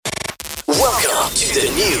Now, to the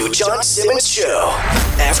new John Simmons Show.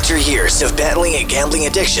 After years of battling a gambling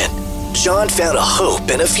addiction, John found a hope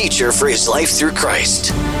and a future for his life through Christ.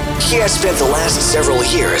 He has spent the last several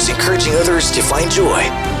years encouraging others to find joy,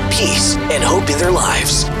 peace, and hope in their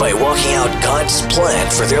lives by walking out God's plan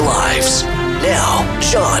for their lives. Now,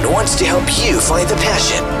 John wants to help you find the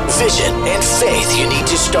passion, vision, and faith you need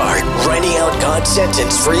to start writing out God's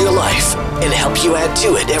sentence for your life and help you add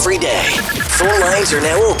to it every day. Phone lines are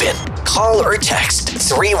now open. Call or text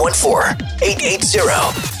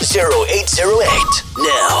 314-880-0808.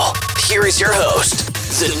 Now, here is your host,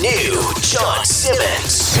 the new John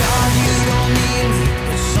Simmons. God, you don't need me,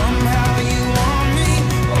 but somehow you want me.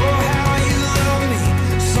 Oh, how you love me.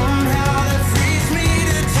 Somehow that frees me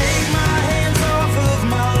to take my hands off of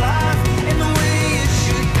my life and the way it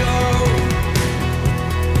should go.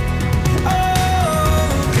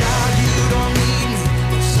 Oh, God, you don't need me,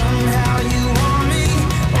 but somehow you want me.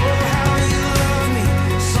 Oh, how you love me.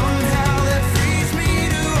 Somehow that frees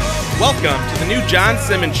me to open. Welcome to the new John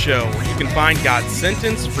Simmons Show, where you can find God's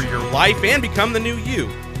sentence for your life and become the new you,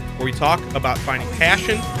 where we talk about finding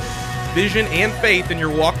passion, vision, and faith in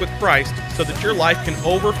your walk with Christ so that your life can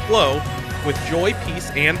overflow with joy,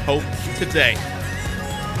 peace, and hope today.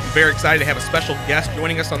 I'm very excited to have a special guest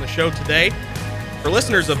joining us on the show today. For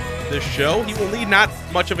listeners of this show, he will need not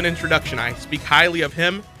much of an introduction. I speak highly of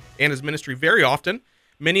him and his ministry very often.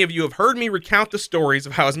 Many of you have heard me recount the stories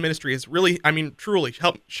of how his ministry has really, truly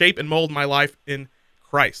helped shape and mold my life in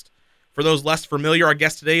Christ. For those less familiar, our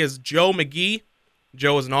guest today is Joe McGee.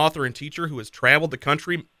 Joe is an author and teacher who has traveled the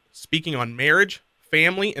country speaking on marriage,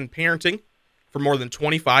 family, and parenting for more than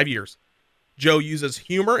 25 years. Joe uses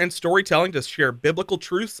humor and storytelling to share biblical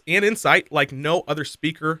truths and insight like no other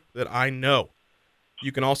speaker that I know.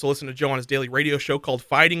 You can also listen to Joe on his daily radio show called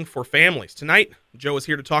Fighting for Families. Tonight, Joe is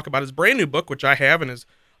here to talk about his brand new book, which I have and is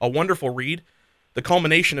a wonderful read. The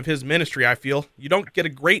culmination of his ministry, I feel. You Don't Get a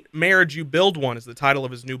Great Marriage, You Build One is the title of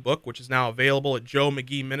his new book, which is now available at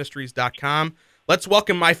joemcgeeministries.com. Let's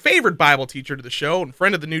welcome my favorite Bible teacher to the show and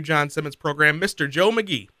friend of the new John Simmons program, Mr. Joe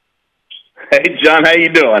McGee. Hey, John, how you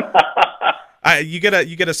doing? You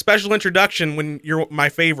get a special introduction when you're my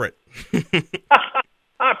favorite.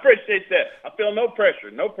 I appreciate that. I feel no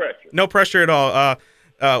pressure. No pressure at all.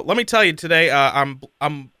 Let me tell you today, I'm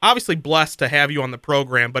obviously blessed to have you on the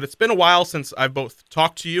program, but it's been a while since I've both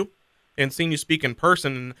talked to you and seen you speak in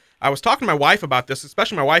person. And I was talking to my wife about this,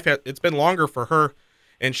 especially my wife. It's been longer for her,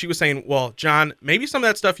 and she was saying, well, John, maybe some of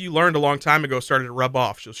that stuff you learned a long time ago started to rub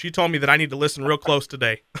off. So she told me that I need to listen real close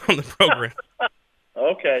today on the program.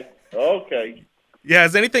 Okay. Yeah,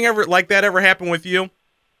 has anything ever like that ever happened with you?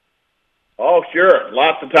 Oh, sure.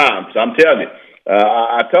 Lots of times. I'm telling you.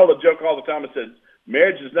 I tell the joke all the time. I said,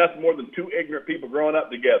 marriage is nothing more than two ignorant people growing up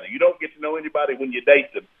together. You don't get to know anybody when you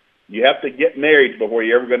date them. You have to get married before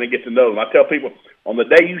you're ever going to get to know them. I tell people, on the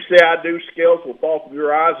day you say I do, scales will fall from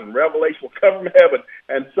your eyes and revelation will come from heaven.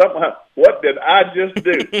 And somehow, what did I just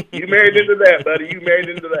do? You married into that, buddy. You married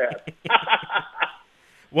into that.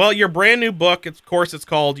 Well, your brand new book, of course, it's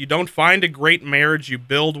called You Don't Find a Great Marriage, You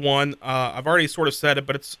Build One. I've already sort of said it,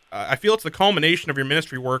 but I feel it's the culmination of your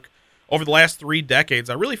ministry work over the last 3 decades.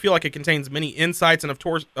 I really feel like it contains many insights and, of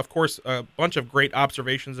course, a bunch of great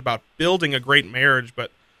observations about building a great marriage.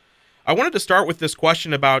 But I wanted to start with this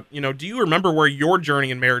question about, do you remember where your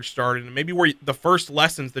journey in marriage started and maybe where the first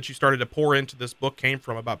lessons that you started to pour into this book came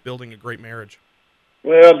from about building a great marriage?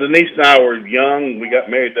 Well, Denise and I were young. We got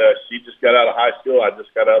married. She just got out of high school. I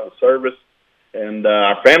just got out of the service. And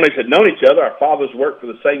our families had known each other. Our fathers worked for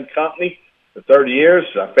the same company for 30 years.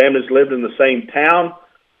 Our families lived in the same town.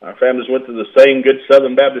 Our families went to the same good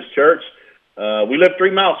Southern Baptist church. We lived 3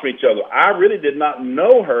 miles from each other. I really did not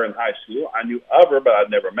know her in high school. I knew of her, but I'd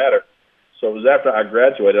never met her. So it was after I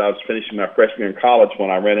graduated. I was finishing my freshman year in college when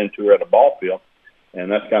I ran into her at a ball field.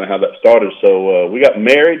 And that's kind of how that started. So we got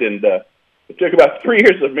married, and it took about 3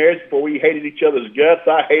 years of marriage before we hated each other's guts.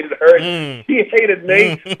 I hated her, and she hated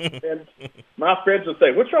me. And my friends would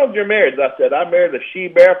say, "What's wrong with your marriage?" I said, "I married a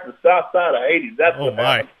she-bear from the south side of Hades." That's what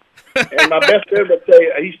happened. And my best friend would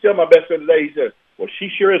say, he's still my best friend today, he said, "Well, she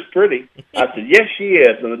sure is pretty." I said, "Yes, she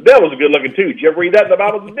is. And the devil's good-looking, too. Did you ever read that in the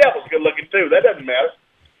Bible? The devil's good-looking, too. That doesn't matter."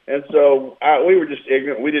 And so we were just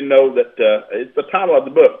ignorant. We didn't know that it's the title of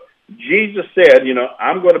the book. Jesus said,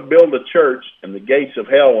 "I'm going to build a church, and the gates of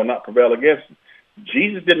hell will not prevail against it."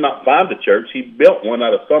 Jesus did not find a church. He built one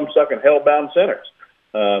out of thumb-sucking, hell-bound sinners.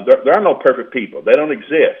 There are no perfect people. They don't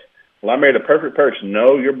exist. Well, I married a perfect person.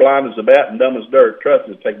 No, you're blind as a bat and dumb as dirt. Trust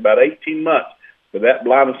me, it'll take about 18 months for that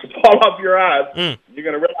blindness to fall off your eyes. You're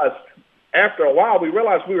going to realize, after a while, we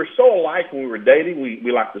realized we were so alike when we were dating.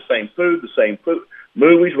 We liked the same food,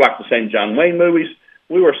 movies. We liked the same John Wayne movies.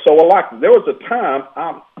 We were so alike. There was a time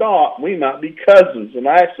I thought we might be cousins, and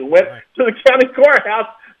I actually went to the county courthouse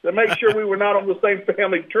to make sure we were not on the same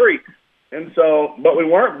family tree. And so, but we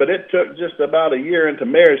weren't. But it took just about a year into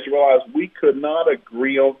marriage to realize we could not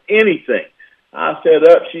agree on anything. I said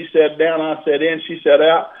up, she said down. I said in, she said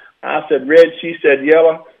out. I said red, she said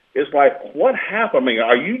yellow. It's like, what happened? I mean,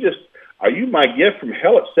 are you my gift from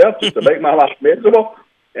hell itself just to make my life miserable?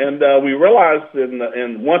 And we realized,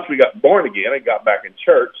 and once we got born again and got back in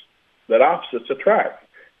church, that opposites attract.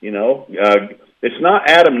 You know, it's not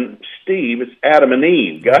Adam and Steve, it's Adam and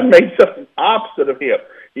Eve. God made something opposite of him.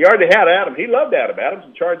 He already had Adam. He loved Adam. Adam's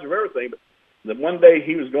in charge of everything. But then one day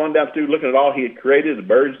he was going down through looking at all he had created, the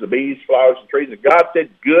birds, the bees, flowers, and trees, and God said,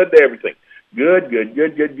 good to everything. Good, good,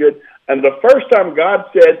 good, good, good. And the first time God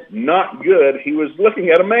said, not good, he was looking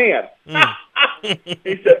at a man.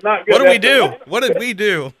 He said, not good. What did we do? What did we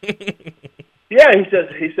do? Yeah,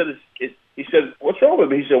 he said, what's wrong with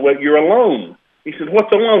me? He said, well, you're alone. He said,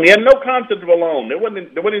 what's alone? He had no concept of alone. There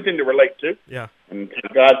wasn't anything to relate to. Yeah. And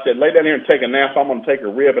God said, lay down here and take a nap. I'm going to take a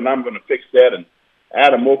rib, and I'm going to fix that. And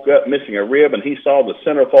Adam woke up missing a rib, and he saw the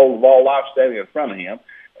centerfold of all life standing in front of him.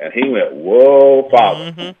 And he went, whoa,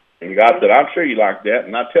 Father. Mm-hmm. And God said, I'm sure you like that.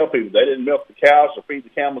 And I tell people, they didn't milk the cows or feed the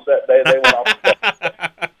camels that day. They went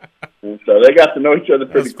off. And so they got to know each other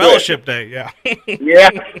pretty quick. Fellowship day, yeah. Yeah.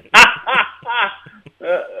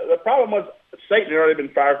 The problem was Satan had already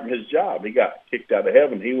been fired from his job. He got kicked out of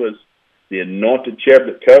heaven. He was the anointed cherub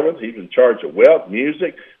that covers. He was in charge of wealth,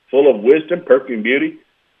 music, full of wisdom, perfume, beauty.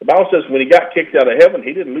 The Bible says when he got kicked out of heaven,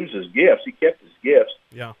 he didn't lose his gifts. He kept his gifts.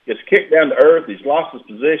 Yeah. Gets kicked down to earth. He's lost his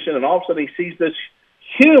position. And all of a sudden he sees this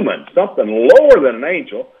human, something lower than an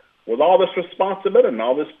angel, with all this responsibility and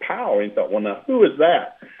all this power. And he thought, well, now, who is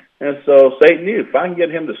that? And so Satan knew, if I can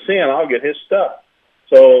get him to sin, I'll get his stuff.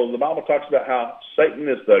 So the Bible talks about how Satan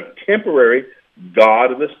is the temporary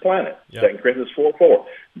god of this planet. Yep. 2 Corinthians 4:4.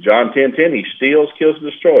 John 10:10, he steals, kills,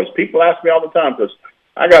 and destroys. People ask me all the time, because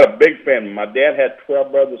I got a big family. My dad had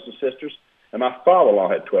 12 brothers and sisters, and my father-in-law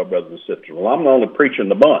had 12 brothers and sisters. Well, I'm the only preacher in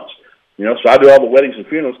the bunch. You know, so I do all the weddings and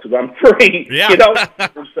funerals because I'm free. Yeah. You know,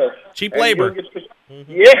 so, cheap labor.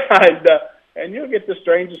 Yeah, and you'll get the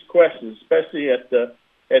strangest questions, especially at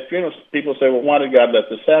funerals. People say, "Well, why did God let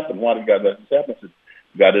this happen? Why did God let this happen?" I said,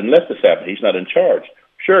 God didn't let this happen. He's not in charge.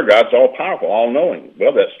 Sure, God's all powerful, all knowing.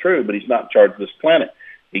 Well, that's true, but He's not in charge of this planet.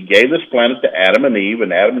 He gave this planet to Adam and Eve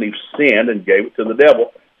sinned and gave it to the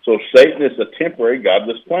devil. So Satan is the temporary god of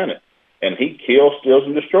this planet, and he kills, steals,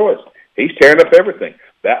 and destroys. He's tearing up everything.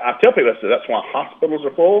 I tell people, that's why hospitals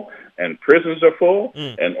are full, and prisons are full,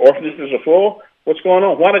 and orphanages are full. What's going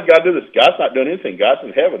on? Why did God do this? God's not doing anything. God's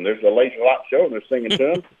in heaven. There's a laser light show, and they're singing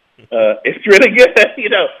to Him. It's really good. You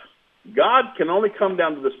know, God can only come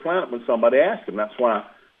down to this planet when somebody asks Him. That's why,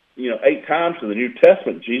 8 times in the New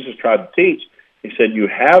Testament, Jesus tried to teach. He said, you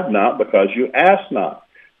have not because you ask not.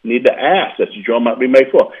 You need to ask that your joy might be made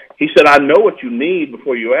full. He said, I know what you need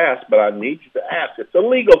before you ask, but I need you to ask. It's a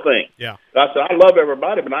legal thing. Yeah. God said, I love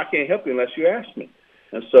everybody, but I can't help you unless you ask me.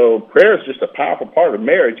 And so prayer is just a powerful part of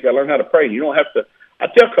marriage. You got to learn how to pray. You don't have to, I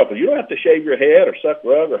tell couples, you don't have to shave your head or suck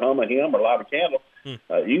rug or hum a hymn or light a candle.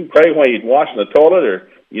 You can pray while you're washing the toilet or,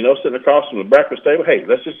 sitting across from the breakfast table. Hey,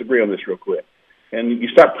 let's just agree on this real quick. And you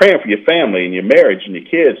start praying for your family and your marriage and your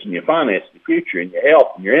kids and your finance and your future and your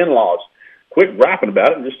health and your in-laws. Quit griping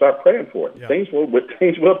about it and just start praying for it. Yeah. Things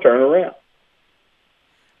will turn around.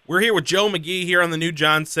 We're here with Joe McGee here on the new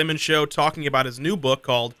John Simmons Show talking about his new book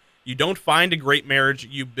called You Don't Find a Great Marriage,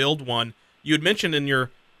 You Build One. You had mentioned in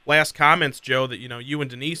your last comments, Joe, that you and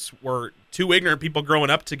Denise were 2 ignorant people growing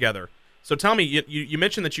up together. So tell me, you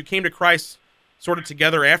mentioned that you came to Christ sort of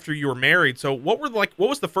together after you were married. So what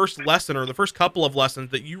was the first lesson or the first couple of lessons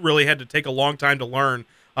that you really had to take a long time to learn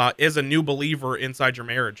as a new believer inside your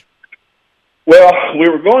marriage? Well, we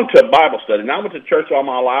were going to a Bible study, and I went to church all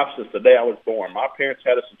my life since the day I was born. My parents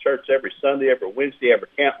had us in church every Sunday, every Wednesday, every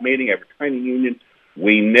camp meeting, every training union.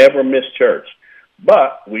 We never missed church.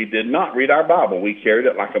 But we did not read our Bible. We carried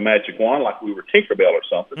it like a magic wand, like we were Tinkerbell or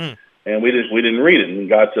something. And we didn't read it. And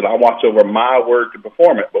God said, I'll watch over my word to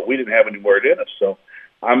perform it. But we didn't have any word in us. So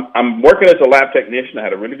I'm working as a lab technician. I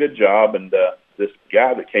had a really good job. And this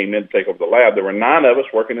guy that came in to take over the lab, there were 9 of us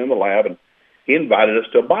working in the lab, and he invited us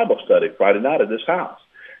to a Bible study Friday night at his house.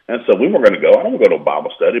 And so we were going to go. I don't want to go to a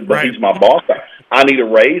Bible study, but right. He's my boss. I need a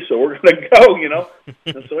raise, so we're going to go,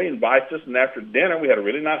 And so he invites us, and after dinner, we had a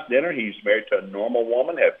really nice dinner. He's married to a normal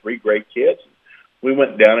woman, had 3 great kids. We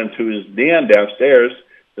went down into his den downstairs,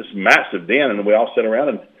 this massive den, and we all sat around,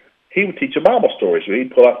 and he would teach a Bible story. So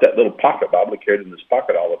he'd pull out that little pocket Bible he carried in his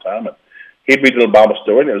pocket all the time, and he'd read a little Bible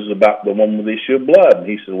story, and it was about the woman with the issue of blood. And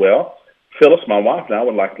he said, well, Phyllis, my wife, and I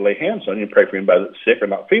would like to lay hands on you and pray for anybody that's sick or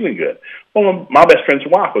not feeling good. Well, my best friend's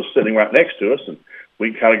wife was sitting right next to us, and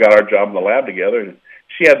we kind of got our job in the lab together. And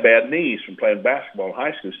she had bad knees from playing basketball in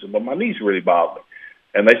high school. She said, well, my knees really bother me.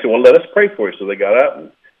 And they said, well, let us pray for you. So they got up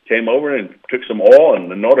and came over and took some oil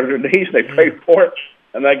and anointed her knees, and they prayed for it.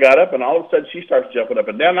 And they got up, and all of a sudden she starts jumping up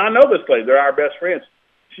and down. And I know this lady. They're our best friends.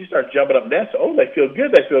 She starts jumping up and down. So, oh, they feel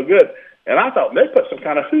good. They feel good. And I thought, they put some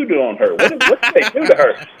kind of hoodoo on her. What did they do to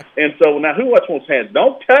her? And so now who else wants hands?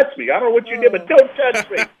 Don't touch me. I don't know what you did, but don't touch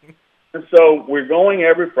me. And so we're going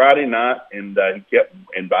every Friday night, and he kept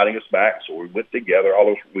inviting us back. So we went together.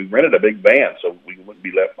 We rented a big van so we wouldn't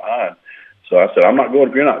be left behind. So I said, I'm not going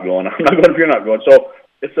if you're not going. I'm not going if you're not going. So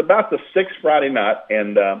it's about the sixth Friday night,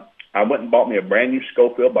 and I went and bought me a brand new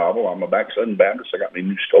Schofield Bible. I'm a backslidden Baptist. I got me a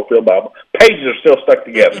new Schofield Bible. Pages are still stuck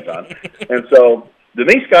together, John. And so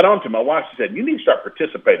Denise got on to my wife. She said, you need to start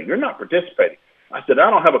participating. You're not participating. I said, I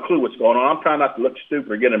don't have a clue what's going on. I'm trying not to look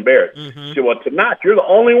stupid or get embarrassed. She said, well, tonight, you're the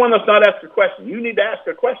only one that's not asked a question. You need to ask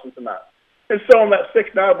a question tonight. And so on that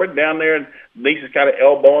sixth night, we're down there, and Denise is kind of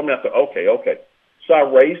elbowing me. I thought, okay. So I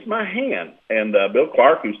raised my hand, and Bill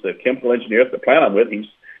Clark, who's the chemical engineer at the plant I'm with,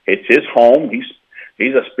 it's his home.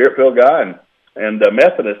 He's a Spirit-filled guy and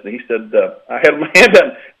Methodist. And he said, I had my hand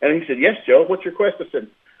up, and he said, yes, Joe, what's your question?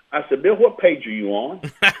 I said, Bill, what page are you on?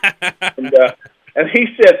 And he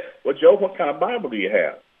said, well, Joe, what kind of Bible do you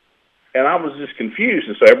have? And I was just confused.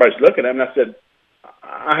 And so everybody's looking at me, and I said,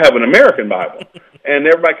 I have an American Bible. And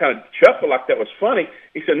everybody kind of chuckled like that was funny.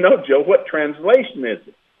 He said, no, Joe, what translation is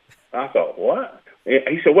it? I thought, what?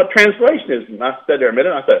 He said, what translation is it? And I stood there a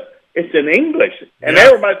minute, and I said, it's in English. And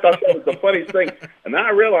everybody thought that was the funniest thing. And I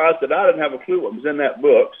realized that I didn't have a clue what was in that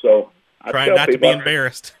book. So I trying not to be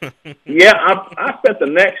embarrassed. I spent the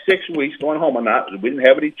next 6 weeks going home at night. We didn't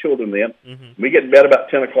have any children then. We get in bed about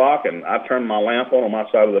 10 o'clock, and I turned my lamp on my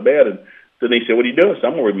side of the bed, and Denise said, what are you doing? So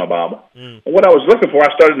I'm going to read my Bible. And what I was looking for,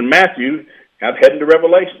 I started in Matthew, I'm heading to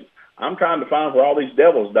Revelation. I'm trying to find where all these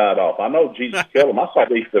devils died off. I know Jesus killed them. I saw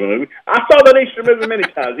the Easter movie. I saw that Easter movie many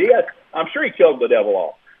times. I'm sure he killed the devil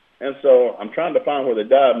off. And so I'm trying to find where they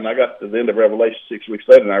died, and I got to the end of Revelation 6 weeks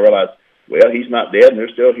later, and I realized, well, he's not dead, and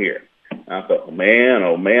they're still here. And I thought, oh,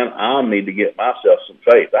 man, I need to get myself some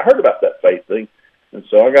faith. I heard about that faith thing, and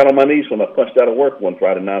so I got on my knees when I punched out of work one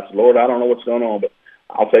Friday night. I said, Lord, I don't know what's going on, but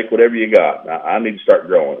I'll take whatever you got. I need to start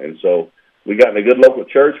growing. And so we got in a good local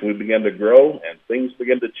church, and we began to grow, and things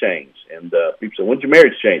began to change. And people said, when'd your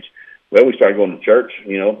marriage change? Well, we started going to church.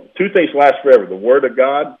 You know, two things last forever, the Word of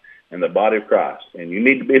God and the body of Christ. And you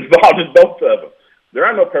need to be involved in both of them. There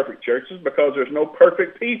are no perfect churches because there's no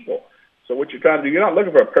perfect people. So what you're trying to do, you're not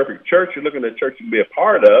looking for a perfect church. You're looking at a church you can be a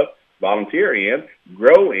part of, volunteer in,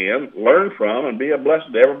 grow in, learn from, and be a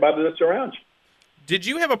blessing to everybody that's around you. Did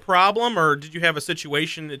you have a problem, or did you have a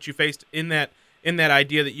situation that you faced in that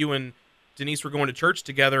idea that you and Denise were going to church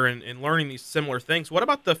together and learning these similar things? What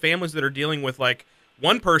about the families that are dealing with, like,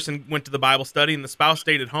 one person went to the Bible study and the spouse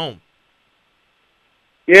stayed at home?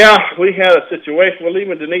 Yeah, we had a situation. Well,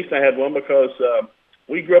 even Denise and I had one because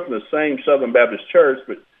we grew up in the same Southern Baptist church,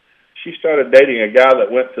 but she started dating a guy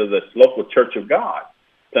that went to the local Church of God,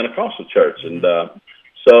 Pentecostal church. And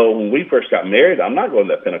so when we first got married, I'm not going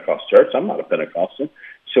to that Pentecostal church. I'm not a Pentecostal.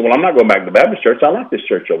 She said, well, I'm not going back to the Baptist church. I like this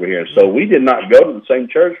church over here. And so we did not go to the same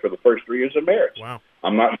church for the first 3 years of marriage. Wow.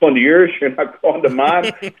 I'm not going to yours. You're not going to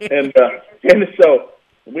mine. and so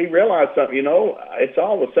we realized something, it's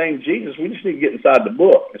all the same Jesus. We just need to get inside the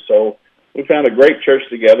book. And so we found a great church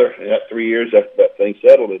together in that 3 years after that thing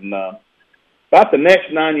settled. And about the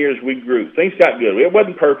next 9 years, we grew. Things got good. It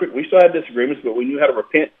wasn't perfect. We still had disagreements, but we knew how to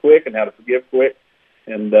repent quick and how to forgive quick.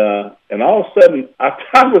 And all of a sudden, I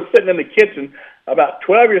was sitting in the kitchen about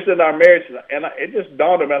 12 years into our marriage, and it just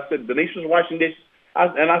dawned on me. I said, Denise was washing dishes,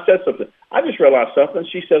 and I said something. I just realized something.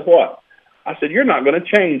 She said, what? I said, you're not going to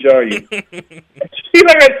change, are you? She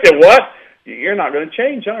looked at me and said, what? You're not going to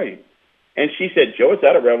change, are you? And she said, Joe, is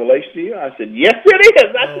that a revelation to you? I said, yes, it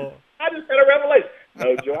is. I just had a revelation.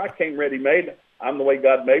 No, Joe, I came ready-made. I'm the way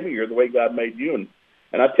God made me. You're the way God made you. And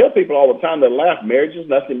I tell people all the time that laugh, marriage is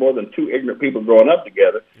nothing more than two ignorant people growing up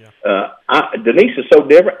together. Yeah. Denise is so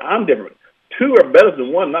different. I'm different. Two are better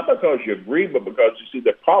than one, not because you agree, but because you see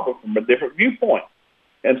the problem from a different viewpoint.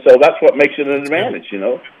 And so that's what makes it an advantage,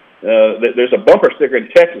 There's a bumper sticker in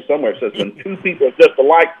Texas somewhere that says, when two people are just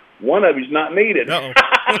alike, one of you's not needed.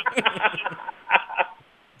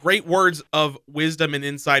 Great words of wisdom and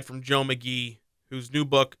insight from Joe McGee, whose new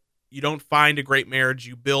book, You Don't Find a Great Marriage,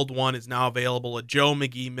 You Build One, is now available at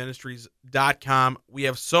joemcgeeministries.com. We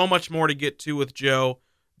have so much more to get to with Joe.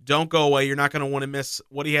 Don't go away. You're not going to want to miss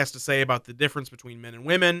what he has to say about the difference between men and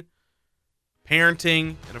women,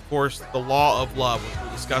 parenting, and, of course, the law of love, which we'll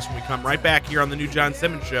discuss when we come right back here on the new John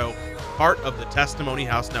Simmons Show, part of the Testimony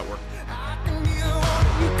House Network.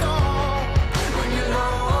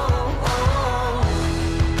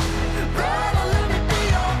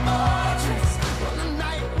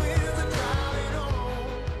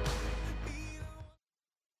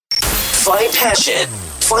 Find passion,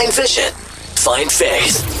 find vision, find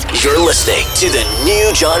faith. You're listening to the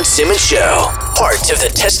new John Simmons Show, part of the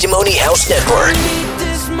Testimony House Network.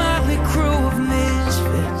 This motley crew of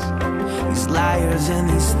misfits, these liars and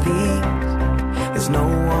these thieves, there's no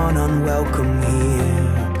one unwelcome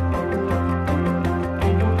here.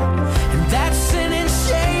 And that sin and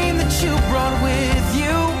shame that you brought with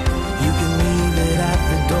you, you can leave it at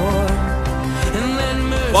the door.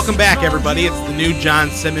 Welcome back, everybody. It's the new John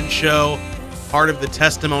Simmons Show, part of the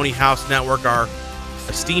Testimony House Network. Our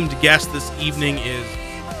esteemed guest this evening is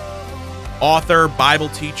author, Bible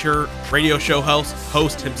teacher, radio show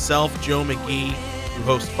host himself, Joe McGee, who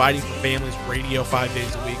hosts Fighting for Families Radio 5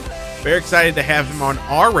 days a week. Very excited to have him on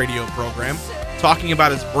our radio program, talking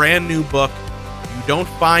about his brand new book, You Don't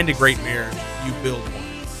Find a Great Marriage, You Build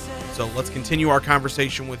One. So let's continue our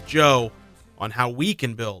conversation with Joe on how we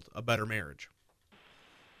can build a better marriage.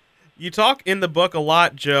 You talk in the book a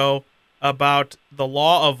lot, Joe, about the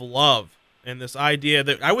law of love and this idea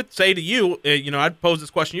that I would say to you, I'd pose this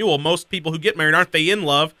question to you, well, most people who get married, aren't they in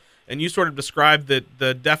love? And you sort of described that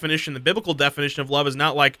the definition, the biblical definition of love is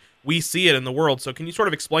not like we see it in the world. So can you sort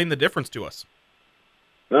of explain the difference to us?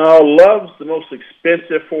 No, love's the most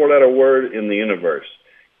expensive four-letter word in the universe.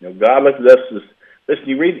 God looked at us as, listen,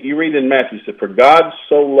 you read in Matthew, it said, for God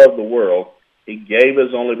so loved the world, he gave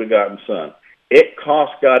his only begotten son. It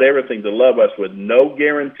cost God everything to love us with no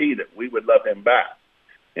guarantee that we would love him back.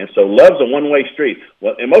 And so love's a one-way street.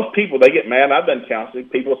 Well, and most people, they get mad. I've done counseling.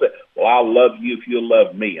 People say, well, I'll love you if you'll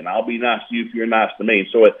love me, and I'll be nice to you if you're nice to me. And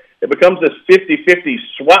so it becomes this 50-50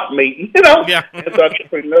 swap meet, Yeah. And so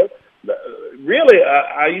really,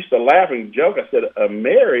 I used to laugh and joke. I said, a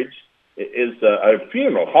marriage is a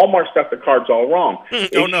funeral. Hallmark's got the cards all wrong.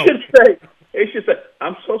 It should say,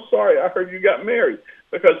 I'm so sorry I heard you got married.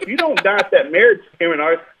 Because if you don't die at that marriage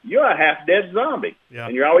ceremony, you're a half-dead zombie. Yeah.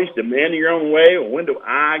 And you're always demanding your own way. Well, when do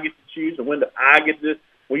I get to choose? And when do I get to?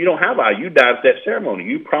 Well, you don't have I. You died at that ceremony.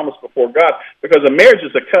 You promised before God. Because a marriage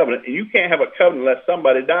is a covenant, and you can't have a covenant unless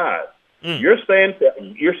somebody dies. You're saying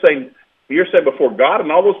before God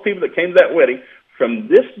and all those people that came to that wedding, from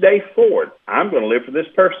this day forward, I'm going to live for this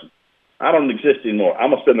person. I don't exist anymore. I'm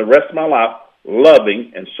going to spend the rest of my life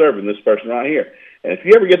loving and serving this person right here. And if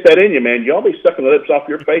you ever get that in you, man, you'll be sucking the lips off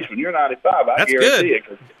your face when you're 95. I guarantee it.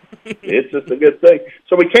 It's just a good thing.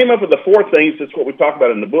 So we came up with the four things. That's what we talk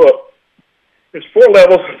about in the book. There's four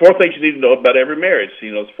levels, four things you need to know about every marriage.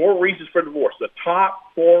 There's 4 reasons for divorce. The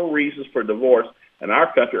top 4 reasons for divorce in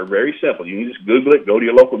our country are very simple. You can just Google it, go to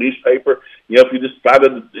your local newspaper. If you just find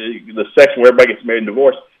the section where everybody gets married and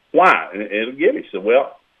divorced, why? And it'll give you. So,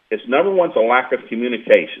 well, it's number one, it's a lack of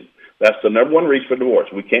communication. That's the number one reason for divorce.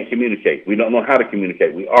 We can't communicate. We don't know how to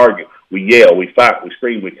communicate. We argue. We yell. We fight. We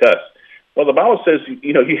scream. We cuss. Well, the Bible says,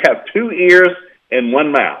 you have 2 ears and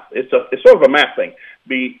 1 mouth. It's sort of a math thing.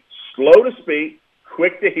 Be slow to speak,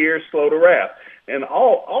 quick to hear, slow to wrath. And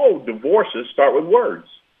all divorces start with words.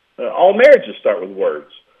 All marriages start with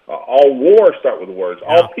words. All wars start with words.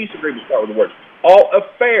 All peace agreements start with words. All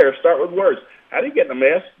affairs start with words. How do you get in a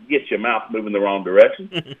mess? Get your mouth moving the wrong direction.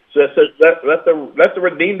 So it says let the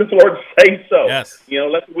redeemed of the Lord say so. Yes.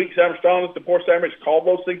 Let the weak sound strong, let the poor sound rich. Call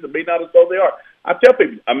those things that be not as though they are. I tell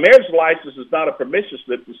people, a marriage license is not a permission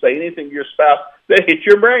slip to say anything to your spouse that hits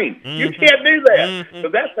your brain. You can't do that. So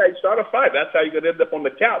that's how you start a fight. That's how you're going to end up on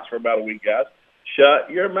the couch for about a week, guys. Shut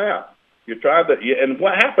your mouth. You're trying to, and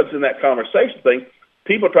what happens in that conversation thing,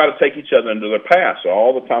 people try to take each other into their past. So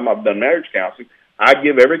all the time I've done marriage counseling, I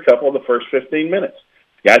give every couple the first 15 minutes.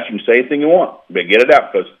 Guys, you can say anything you want, but get it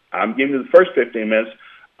out, because I'm giving you the first 15 minutes.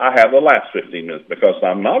 I have the last 15 minutes because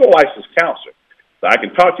I'm not a licensed counselor. So I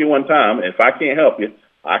can talk to you one time, and if I can't help you,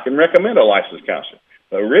 I can recommend a licensed counselor.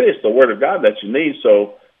 But really, it's the Word of God that you need.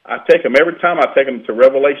 So I take them every time. I take them to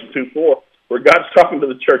Revelation 2:4, where God's talking to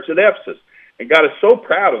the church at Ephesus. And God is so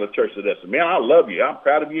proud of the church at Ephesus. Man, I love you. I'm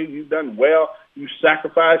proud of you. You've done well. You've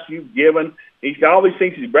sacrificed. You've given. He's got all these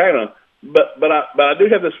things he's bragging on. But I do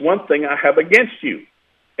have this one thing I have against you.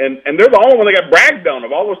 And they're the only one that got bragged on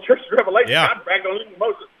of all those churches of Revelation. Yeah. I bragged on them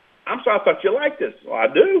Moses. I'm sorry, I thought you liked this. Well, I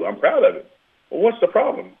do. I'm proud of it. Well, what's the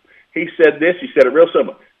problem? He said this. He said it real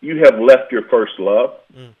simple. You have left your first love.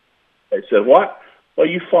 They said, what? Well,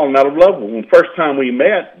 you've fallen out of love. When the first time we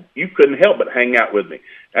met, you couldn't help but hang out with me.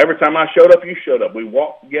 Every time I showed up, you showed up. We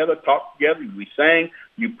walked together, talked together, we sang,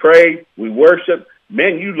 you prayed, we worshiped.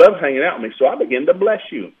 Man, you loved hanging out with me, so I began to bless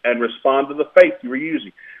you and respond to the faith you were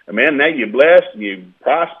using. And, man, now you're blessed and you're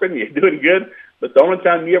prospering, you're doing good, but the only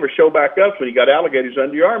time you ever show back up is when you got alligators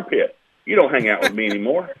under your armpit. You don't hang out with me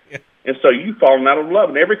anymore. Yeah. And so you've fallen out of love.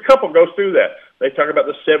 And every couple goes through that. They talk about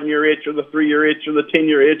the 7-year itch or the 3-year itch or the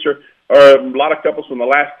 10-year itch, or a lot of couples, when the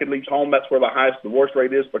last kid leaves home, that's where the highest divorce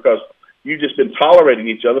rate is, because you've just been tolerating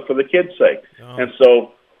each other for the kids' sake. Oh. And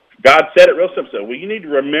so God said it real simple. Well, you need to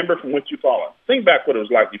remember from which you've fallen. Think back what it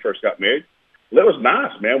was like when you first got married. Well, it was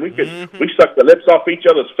nice, man. We sucked the lips off each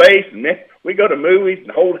other's face, and then we go to movies and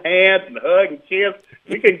hold hands and hug and kiss.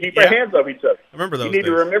 We couldn't keep our hands off each other. I remember those You need days.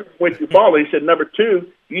 to remember when you fall. He said, number 2,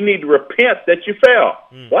 you need to repent that you fell.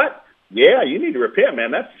 What? Yeah, you need to repent,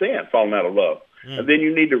 man. That's sin, falling out of love. And then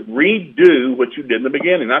you need to redo what you did in the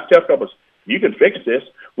beginning. I tell couples, you can fix this.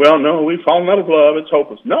 Well, no, we've fallen out of love. It's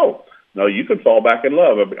hopeless. No, you can fall back in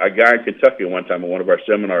love. A guy in Kentucky one time in one of our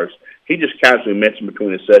seminars, he just casually mentioned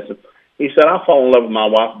between his sessions, he said, I fall in love with my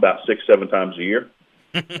wife about 6-7 times a year.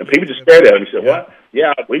 And people just stared at him. He said, what?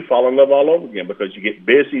 Yeah, we fall in love all over again, because you get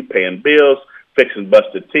busy paying bills, fixing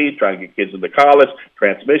busted teeth, trying to get kids into college,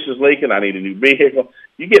 transmission's leaking, I need a new vehicle.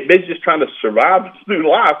 You get busy just trying to survive through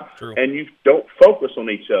life, and you don't focus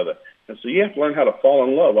on each other. And so you have to learn how to fall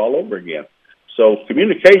in love all over again. So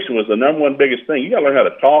communication was the number one biggest thing. You got to learn how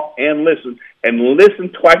to talk and listen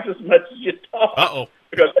twice as much as you talk. Uh-oh.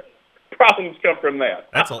 Because problems come from that.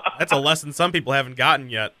 That's a lesson some people haven't gotten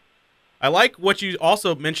yet. I like what you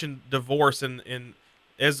also mentioned, divorce, and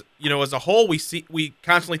as you know, as a whole, we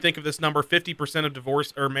constantly think of this number, 50% of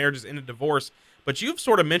divorce or marriages end in divorce. But you've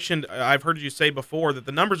sort of mentioned, I've heard you say before, that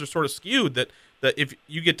the numbers are sort of skewed, that if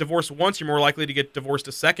you get divorced once, you're more likely to get divorced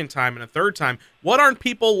a second time and a third time. What aren't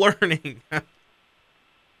people learning?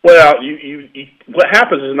 Well, you what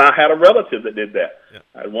happens is, I had a relative that did that. Yeah.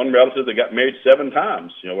 I had one relative that got married 7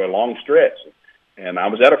 times, a long stretch. And I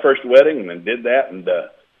was at her first wedding and then did that, and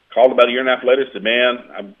called about a year and a half later and said, man,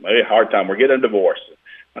 I'm having a hard time. We're getting a divorce.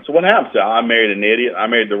 I said, what happened? I said, I married an idiot. I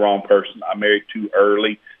married the wrong person. I married too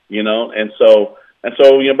early, And so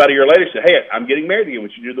about a year later, she said, hey, I'm getting married again.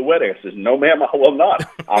 Would you do the wedding? I said, no, ma'am, I will not.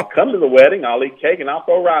 I'll come to the wedding. I'll eat cake and I'll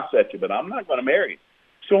throw rice at you, but I'm not going to marry you.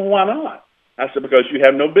 So why not? I said, because you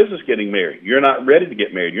have no business getting married. You're not ready to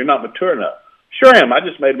get married. You're not mature enough. Sure am. I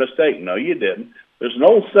just made a mistake. No, you didn't. There's an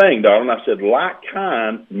old saying, darling. I said, like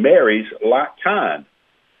kind marries like kind.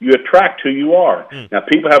 You attract who you are. Now,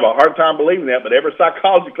 people have a hard time believing that, but every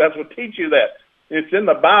psychology class will teach you that. It's in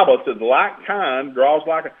the Bible. It says, like kind draws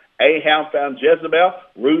like kind. Ahab found Jezebel.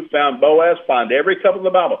 Ruth found Boaz. Find every couple in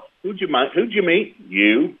the Bible. Who'd you meet?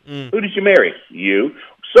 You. Who did you marry? You.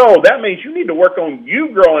 So that means you need to work on you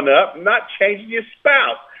growing up, not changing your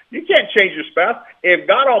spouse. You can't change your spouse. If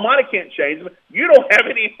God Almighty can't change them, you don't have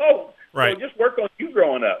any hope. Right. So just work on you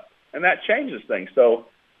growing up, and that changes things. So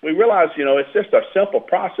we realize, it's just a simple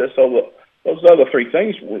process. So those other 3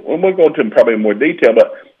 things, we'll go into them probably in more detail,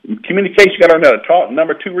 but communication, you got to learn how to talk.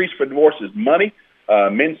 Number 2 reason for divorce is money.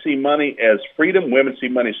 Men see money as freedom. Women see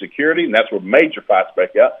money as security, and that's where major fights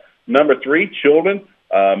break out. Number 3, children.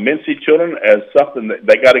 Men see children as something that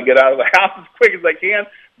they got to get out of the house as quick as they can.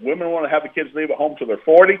 Women want to have the kids leave at home till they're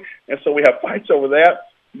 40, and so we have fights over that.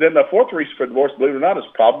 Then the 4th reason for divorce, believe it or not, is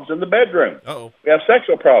problems in the bedroom. Uh-oh. We have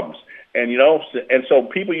sexual problems, and so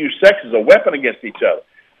people use sex as a weapon against each other.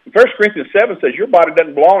 1 Corinthians 7 says your body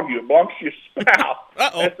doesn't belong to you; it belongs to your spouse.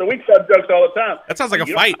 Uh-oh. And so we tell jokes all the time. That sounds like a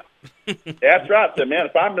fight. That's right. I said, man,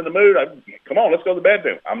 if I'm in the mood, come on, let's go to the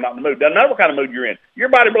bedroom. I'm not in the mood. Doesn't matter what kind of mood you're in. Your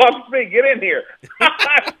body belongs to me. Get in here.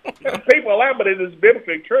 People laugh, but it is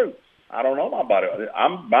biblically true. I don't know my body.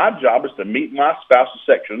 My job is to meet my spouse's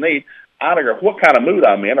sexual need. I don't care what kind of mood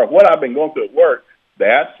I'm in or what I've been going through at work.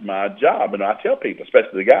 That's my job. And I tell people,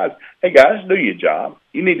 especially the guys, hey, guys, do your job.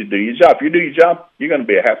 You need to do your job. If you do your job, you're going to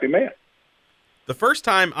be a happy man. The first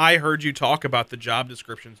time I heard you talk about the job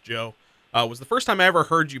descriptions, Joe, was the first time I ever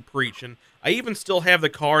heard you preach. And I even still have the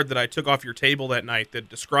card that I took off your table that night that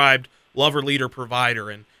described lover, leader, provider.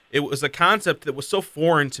 And it was a concept that was so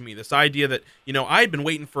foreign to me, this idea that, I had been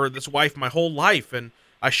waiting for this wife my whole life. And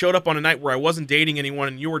I showed up on a night where I wasn't dating anyone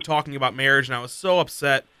and you were talking about marriage, and I was so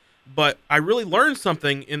upset. But I really learned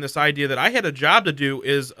something in this idea that I had a job to do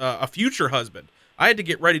as a future husband. I had to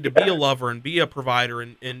get ready to be a lover and be a provider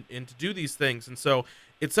and to do these things. And so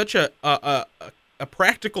it's such a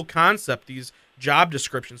practical concept, these job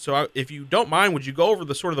descriptions. So if you don't mind, would you go over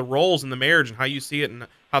the sort of the roles in the marriage and how you see it and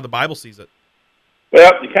how the Bible sees it?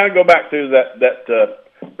 Well, you kind of go back to that.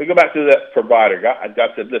 We go back to that provider.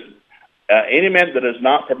 God said, listen, any man that does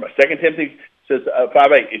not, 2 Timothy says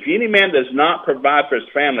 5:8, if any man does not provide for his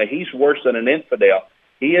family, he's worse than an infidel.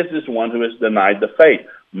 He is this one who has denied the faith.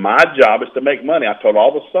 My job is to make money. I told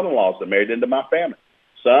all the son-in-laws that married into my family,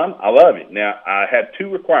 son, I love you. Now, I had 2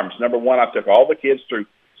 requirements. Number one, I took all the kids through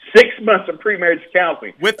 6 months of pre-marriage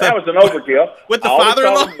counseling. That was an overkill. With the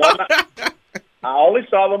father-in-law? I only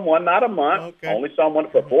saw them one night a month. Okay. I only saw them one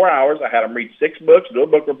for 4 hours. I had them read 6 books, do a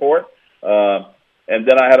book report, and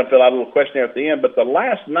then I had them fill out a little questionnaire at the end. But the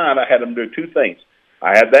last night, I had them do 2 things.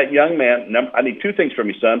 I had that young man. I need 2 things from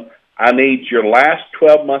you, son. I need your last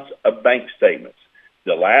 12 months of bank statements.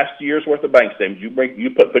 The last year's worth of bank statements. You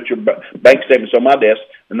put your bank statements on my desk.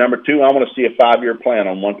 And number 2, I want to see a 5-year plan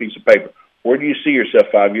on one piece of paper. Where do you see yourself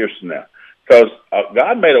 5 years from now? Because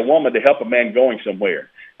God made a woman to help a man going somewhere.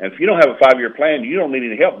 And if you don't have a 5-year plan, you don't need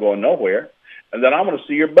any help going nowhere. And then I want to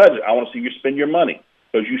see your budget. I want to see you spend your money.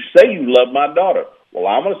 Because you say you love my daughter. Well,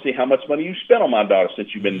 I want to see how much money you spent on my daughter since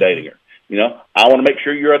you've been dating her. You know, I want to make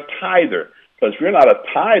sure you're a tither. Because if you're not a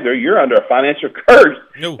tither, you're under a financial curse.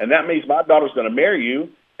 No. And that means my daughter's going to marry you.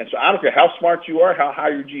 And so I don't care how smart you are, how high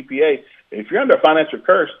your GPA. If you're under a financial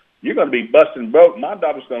curse, you're going to be busting broke. My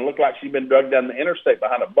daughter's going to look like she's been drugged down the interstate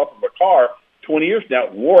behind a bumper of a car 20 years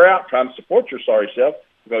now, wore out trying to support your sorry self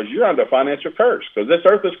because you're under a financial curse. Because this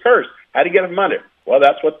earth is cursed. How do you get him money? Well,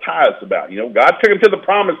 that's what tithes about. You know, God took him to the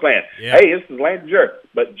promised land. Yeah. Hey, this is the land of Jericho.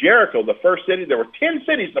 But Jericho, the first city, there were 10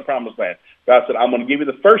 cities in the promised land. God said, I'm going to give you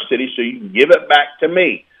the first city so you can give it back to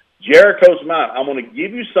me. Jericho's mine. I'm going to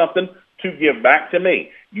give you something to give back to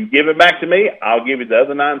me. You give it back to me, I'll give you the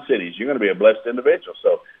other 9 cities. You're going to be a blessed individual.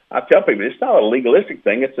 So I tell people, it's not a legalistic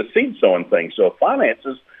thing. It's a seed sowing thing. So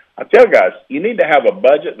finances, I tell guys, you need to have a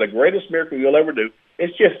budget. The greatest miracle you'll ever do is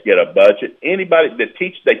just get a budget. Anybody that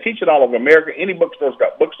they teach it all over America. Any bookstore's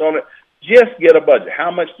got books on it. Just get a budget.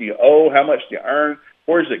 How much do you owe? How much do you earn?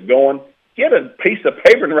 Where's it going? Get a piece of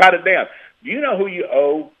paper and write it down. Do you know who you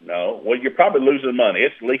owe? No. Well, you're probably losing money.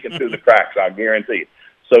 It's leaking through the cracks, I'll guarantee you.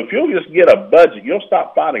 So if you'll just get a budget, you'll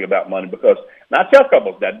stop fighting about money because, and I tell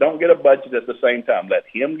couples that, don't get a budget at the same time. Let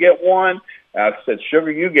him get one. I said,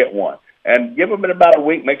 sugar, you get one. And give them in about a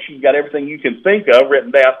week. Make sure you got everything you can think of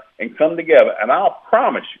written down and come together. And I'll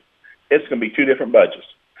promise you, it's going to be 2 different budgets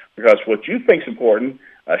because what you think's important,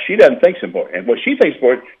 she doesn't think's important. And what she thinks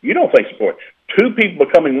important, you don't think's important. 2 people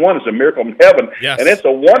becoming one is a miracle from heaven. Yes. And it's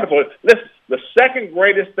a wonderful, listen, the second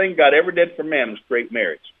greatest thing God ever did for man was create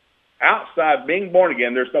marriage. Outside being born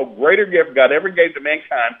again, there's no greater gift God ever gave to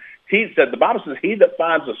mankind. He said, the Bible says, he that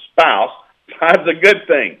finds a spouse finds a good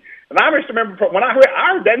thing. And I just remember when I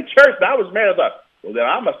heard that in church and I was married, I thought, well, then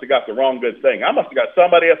I must have got the wrong good thing. I must have got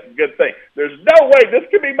somebody else's good thing. There's no way this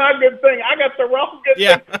could be my good thing. I got the wrong good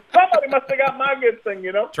thing. Somebody must have got my good thing,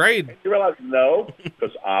 you know. Trade. And you realize, no,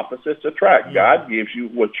 because opposites attract. God gives you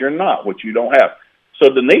what you're not, what you don't have. So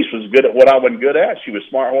Denise was good at what I wasn't good at. She was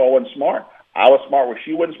smart where I wasn't smart. I was smart where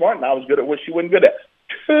she wasn't smart, and I was good at what she wasn't good at.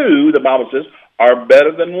 2, the Bible says, are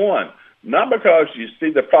better than 1. Not because you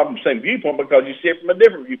see the problem from the same viewpoint, because you see it from a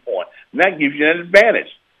different viewpoint. And that gives you an advantage.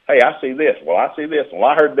 Hey, I see this. Well, I see this. Well,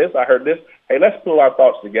 I heard this. I heard this. Hey, let's pull our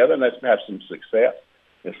thoughts together, and let's have some success.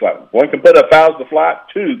 It's like 1 can put 1,000 to flight,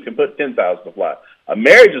 2 can put 10,000 to flight. A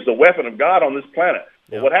marriage is the weapon of God on this planet.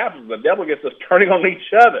 But what happens is the devil gets us turning on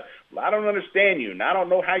each other. Well, I don't understand you, and I don't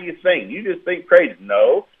know how you think. You just think crazy.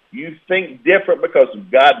 No. You think different because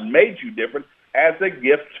God made you different as a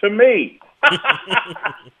gift to me.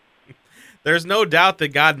 There's no doubt that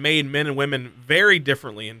God made men and women very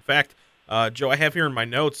differently. In fact, Joe, I have here in my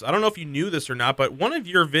notes, I don't know if you knew this or not, but one of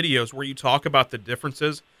your videos where you talk about the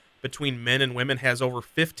differences between men and women has over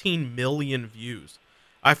 15 million views.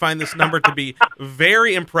 I find this number to be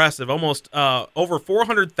very impressive. Almost over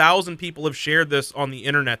 400,000 people have shared this on the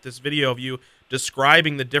internet, this video of you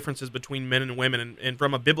describing the differences between men and women and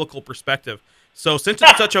from a biblical perspective. So since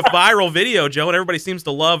it's such a viral video, Joe, and everybody seems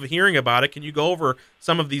to love hearing about it, can you go over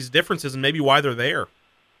some of these differences and maybe why they're there?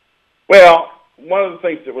 Well, one of the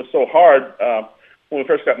things that was so hard when we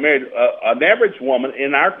first got married, an average woman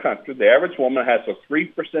in our country, the average woman has a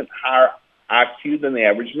 3% higher IQ than the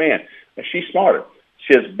average man. And she's smarter.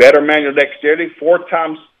 She has better manual dexterity. 4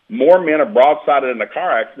 times more men are broadsided in a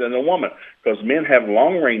car accident than a woman because men have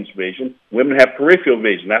long-range vision. Women have peripheral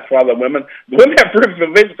vision. That's why the women have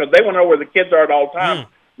peripheral vision because they want to know where the kids are at all times.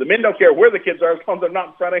 The men don't care where the kids are as long as they're not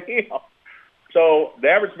in front of him. So the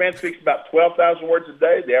average man speaks about 12,000 words a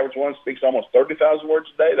day. The average woman speaks almost 30,000 words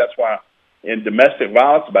a day. That's why in domestic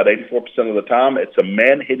violence, about 84% of the time, it's a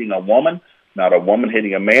man hitting a woman, not a woman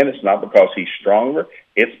hitting a man. It's not because he's stronger.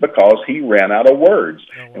 It's because he ran out of words.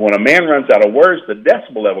 And when a man runs out of words, the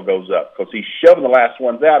decibel level goes up because he's shoving the last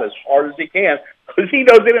ones out as hard as he can because he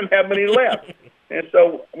knows they didn't have many left. And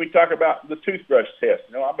so we talk about the toothbrush test.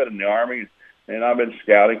 I've been in the Army and I've been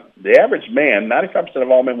scouting. The average man, 95%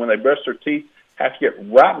 of all men, when they brush their teeth, have to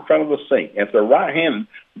get right in front of the sink. And if they're right-handed,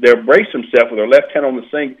 they'll brace themselves with their left hand on the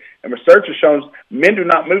sink. And research has shown men do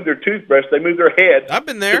not move their toothbrush; they move their heads. I've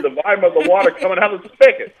been there. To the volume of the water coming out of the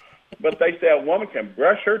spigot. But they say a woman can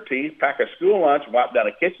brush her teeth, pack a school lunch, wipe down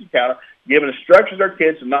a kitchen counter, give instructions to her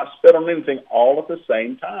kids, and not spit on anything all at the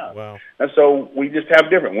same time. Wow. And so we just have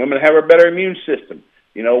different. Women have a better immune system.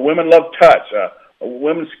 Women love touch.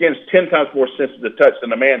 Women's skin is 10 times more sensitive to touch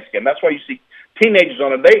than a man's skin. That's why you see teenagers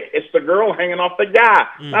on a date. It's the girl hanging off the guy,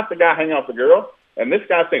 not the guy hanging off the girl. And this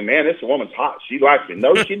guy thinks, man, this woman's hot. She likes me.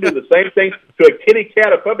 No, she'd do the same thing to a kitty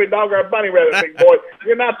cat, a puppy dog, or a bunny rabbit, big boy.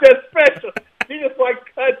 You're not that special. She just likes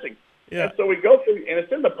touching. Yeah. And so we go through, and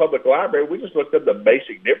it's in the public library. We just looked at the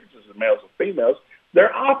basic differences of males and females.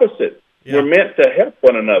 They're opposite. Yeah. We're meant to help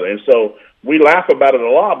one another. And so we laugh about it a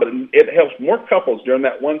lot, but it helps more couples during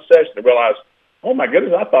that one session to realize, oh, my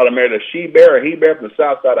goodness, I thought I married a she-bear or he-bear from the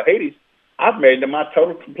south side of Hades. I've married them my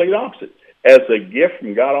total complete opposite. As a gift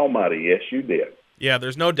from God Almighty, yes, you did. Yeah,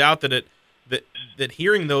 there's no doubt that that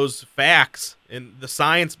hearing those facts and the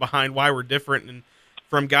science behind why we're different and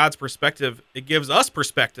from God's perspective, it gives us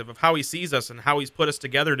perspective of how he sees us and how he's put us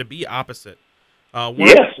together to be opposite.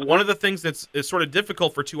 One of the things that's is sort of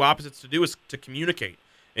difficult for two opposites to do is to communicate.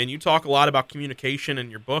 And you talk a lot about communication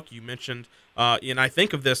in your book. You mentioned, and I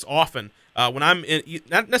think of this often, when I'm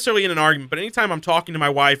not necessarily in an argument, but anytime I'm talking to my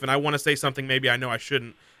wife and I want to say something maybe I know I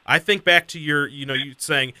shouldn't, I think back to you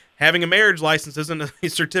saying having a marriage license isn't a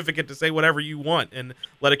certificate to say whatever you want and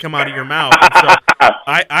let it come out of your mouth. And so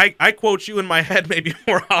I quote you in my head maybe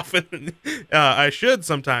more often than I should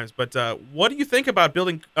sometimes. But what do you think about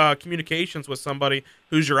building communications with somebody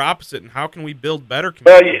who's your opposite, and how can we build better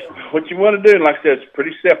communication? Well, what you want to do, like I said, it's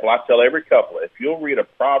pretty simple. I tell every couple, if you'll read a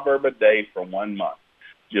proverb a day for 1 month,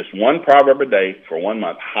 just one proverb a day for 1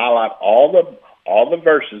 month, highlight all the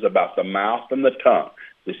verses about the mouth and the tongue.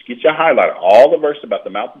 Just get your highlighter, all the verses about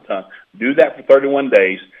the mouth and tongue. Do that for 31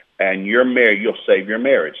 days, and you're married. You'll save your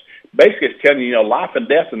marriage. Basically, it's telling you, life and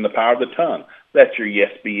death in the power of the tongue. That's your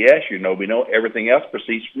yes be yes, your no be no. Everything else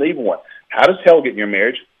proceeds from the evil one. How does hell get in your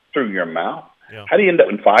marriage? Through your mouth. Yeah. How do you end up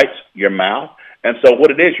in fights? Your mouth. And so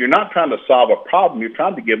what it is, you're not trying to solve a problem. You're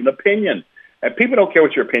trying to give an opinion. And people don't care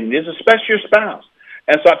what your opinion is, especially your spouse.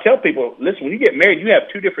 And so I tell people, listen, when you get married, you have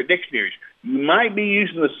two different dictionaries. You might be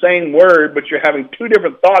using the same word, but you're having two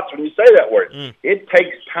different thoughts when you say that word. It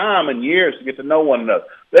takes time and years to get to know one another.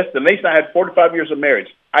 Listen, Denise and I had 45 years of marriage.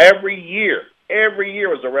 Every year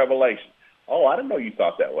was a revelation. Oh, I didn't know you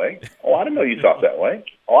thought that way. Oh, I didn't know you thought that way.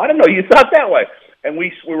 Oh, I didn't know you thought that way. And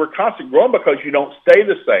we were constantly growing because you don't stay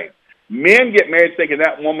the same. Men get married thinking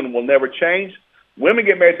that woman will never change. Women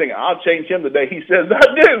get married thinking, I'll change him the day he says I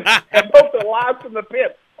do. And both are lies from the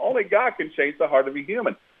pit. Only God can change the heart of a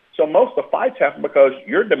human. So most of the fights happen because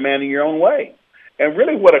you're demanding your own way. And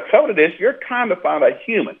really what a covenant is, you're trying to find a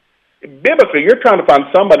human. Biblically, you're trying to find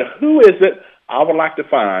somebody, who is it I would like to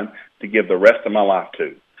find to give the rest of my life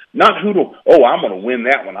to? Not I'm going to win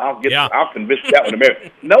that one. I'll convince that one to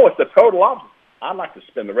marry. No, it's the total opposite. I'd like to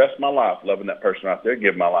spend the rest of my life loving that person out there,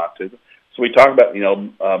 give my life to them. So we talk about,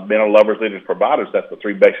 being a lovers, leaders, providers. That's the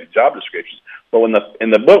three basic job descriptions. But in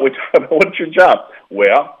the book, we talk about what's your job?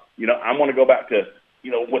 Well, I want to go back to,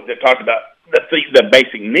 what they talked about, the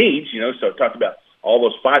basic needs, so it talked about all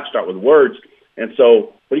those fights start with words. And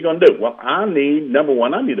so what are you going to do? Well, number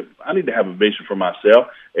one, I need to have a vision for myself.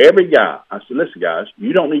 Every guy, I said, listen, guys,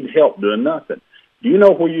 you don't need help doing nothing. Do you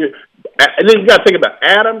know and then you got to think about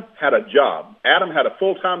Adam had a job. Adam had a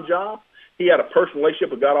full-time job. He had a personal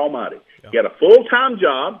relationship with God Almighty. Yeah. He had a full-time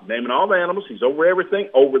job, naming all the animals. He's over everything,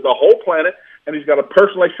 over the whole planet, and he's got a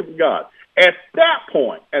personal relationship with God. At that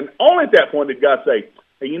point, and only at that point did God say,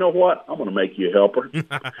 hey, you know what? I'm going to make you a helper.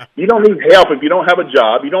 You don't need help if you don't have a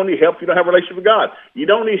job. You don't need help if you don't have a relationship with God. You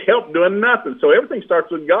don't need help doing nothing. So everything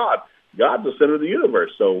starts with God. God's the center of the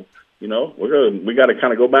universe. So, we got to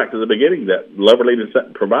kind of go back to the beginning, that lover, leader,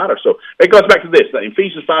 and provider. So it goes back to this.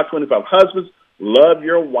 Ephesians 5:25, husbands, love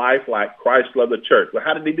your wife like Christ loved the church. Well,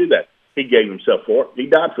 how did he do that? He gave himself for it. He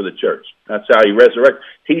died for the church. That's how he resurrected.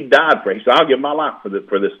 He died for it. He said, I'll give my life for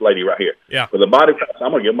this lady right here. Yeah. For the body of Christ, I'm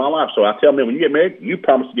going to give my life. So I tell men, when you get married, you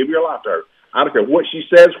promise to give your life to her. I don't care what she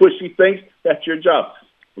says, what she thinks, that's your job.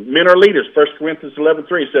 Men are leaders. 1 Corinthians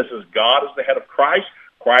 11:3 says, God is the head of Christ.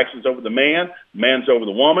 Christ is over the man. Man's over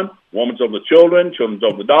the woman. Woman's over the children. Children's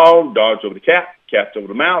over the dog. Dog's over the cat. Cat's over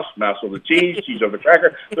the mouse. Mouse over the cheese. Cheese over the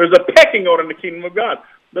cracker. There's a pecking order in the kingdom of God.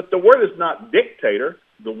 But the word is not dictator.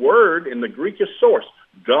 The word in the Greek is source.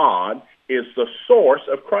 God is the source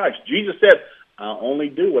of Christ. Jesus said, I only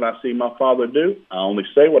do what I see my Father do. I only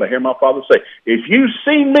say what I hear my Father say. If you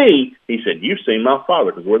see me, he said, you've seen my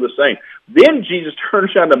Father, because we're the same. Then Jesus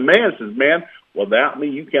turns around to man and says, man, without me,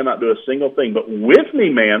 you cannot do a single thing. But with me,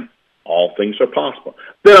 man, all things are possible.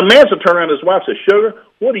 Then a man will turn around to his wife and say, sugar,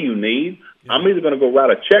 what do you need? Yeah. I'm either going to go write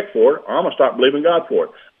a check for it, or I'm going to start believing God for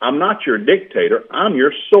it. I'm not your dictator. I'm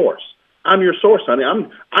your source. I'm your source, honey. I'm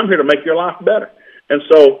here to make your life better. And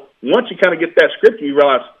so once you kind of get that scripture, you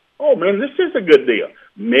realize, oh, man, this is a good deal.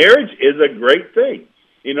 Marriage is a great thing.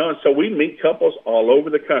 You know, and so we meet couples all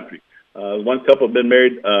over the country. One couple had been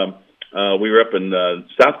married. We were up in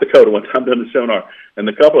South Dakota one time doing the seminar, and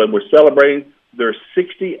the couple were celebrating their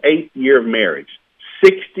 68th year of marriage.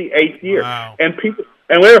 68th year. Wow. And we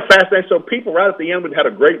were fascinated. So people right at the end, we had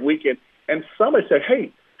a great weekend, and somebody said,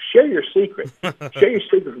 hey, share your secret. Share your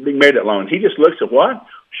secret for being married that long. And he just looks at what?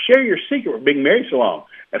 Share your secret for being married so long.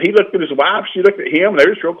 And he looked at his wife, she looked at him, and they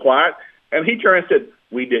were just real quiet. And he turned and said,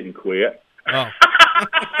 we didn't quit. Oh.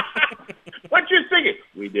 What you thinking?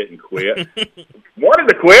 We didn't quit. Wanted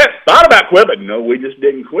to quit, thought about quit, but no, we just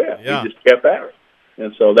didn't quit. Yeah. We just kept at it.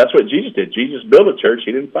 And so that's what Jesus did. Jesus built a church.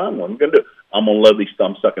 He didn't find one. I'm going to do. I'm going to love these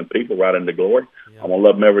thumb-sucking people right into glory. Yeah. I'm going to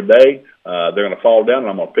love them every day. They're going to fall down, and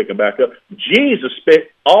I'm going to pick them back up. Jesus spent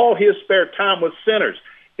all his spare time with sinners.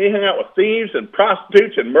 He hung out with thieves and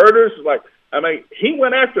prostitutes and murderers. He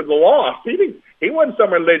went after the lost. He wasn't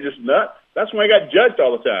some religious nut. That's when he got judged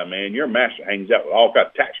all the time, man. Your master hangs out with all kinds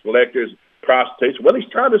of tax collectors, prostitutes. Well, he's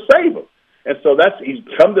trying to save them. And so he's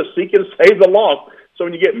come to seek and save the lost. So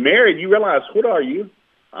when you get married, you realize, what are you?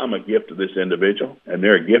 I'm a gift to this individual, and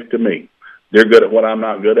they're a gift to me. They're good at what I'm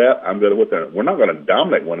not good at. I'm good at what they're. We're not going to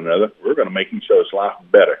dominate one another. We're going to make each other's life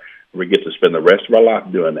better. We get to spend the rest of our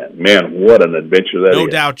life doing that. Man, what an adventure that is. No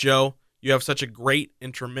doubt, Joe. You have such a great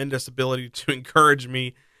and tremendous ability to encourage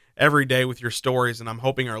me every day with your stories, and I'm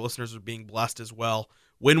hoping our listeners are being blessed as well.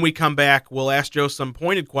 When we come back, we'll ask Joe some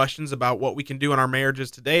pointed questions about what we can do in our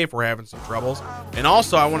marriages today if we're having some troubles. And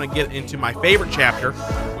also, I want to get into my favorite chapter,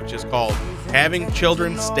 which is called Having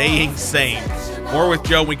Children Staying Sane. More with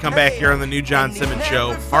Joe when we come back here on the new John Simmons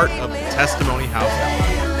Show, part of the Testimony House.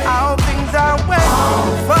 All things are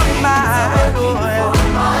well for my good.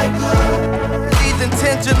 He's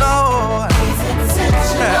intentional. He's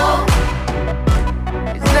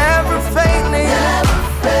never failing.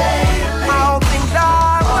 All things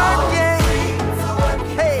are working.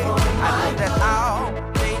 Hey, I know that all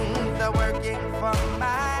things are working for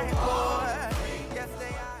my good. Yes,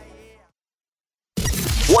 they are.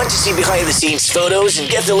 Yeah. Want to see behind-the-scenes photos and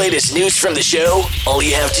get the latest news from the show? All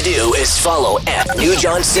you have to do is follow @New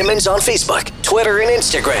John Simmons on Facebook, Twitter, and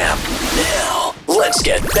Instagram. Now, let's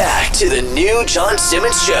get back to the new John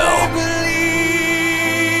Simmons Show.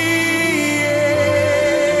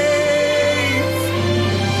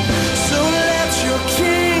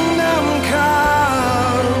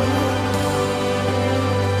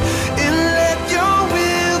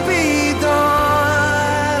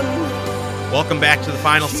 Welcome back to the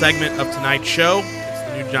final segment of tonight's show. It's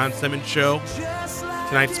the new John Simmons Show.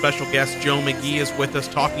 Tonight's special guest, Joe McGee, is with us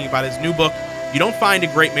talking about his new book, You Don't Find a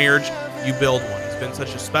Great Marriage, You Build One. He's been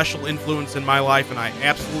such a special influence in my life, and I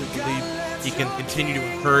absolutely believe he can continue to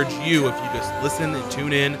encourage you if you just listen and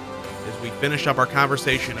tune in as we finish up our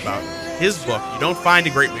conversation about his book, You Don't Find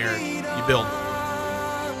a Great Marriage, You Build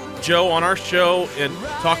One. Joe, on our show, and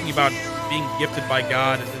talking about being gifted by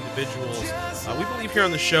God as individuals, we believe here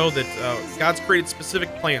on the show that God's created specific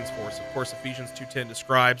plans for us. Of course, Ephesians 2:10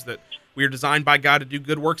 describes that we are designed by God to do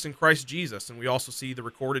good works in Christ Jesus, and we also see the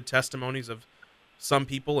recorded testimonies of some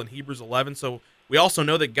people in Hebrews 11. So we also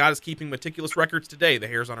know that God is keeping meticulous records today, the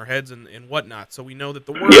hairs on our heads and whatnot. So we know that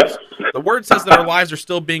the word says that our lives are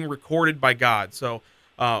still being recorded by God. So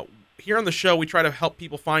here on the show, we try to help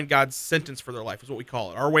people find God's sentence for their life, is what we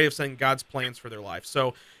call it, our way of saying God's plans for their life.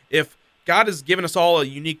 So if God has given us all a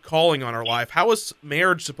unique calling on our life, how is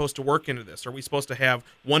marriage supposed to work into this? Are we supposed to have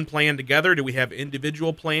one plan together? Do we have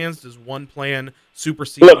individual plans? Does one plan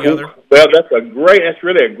supersede the other? Well, that's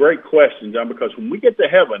really a great question, John, because when we get to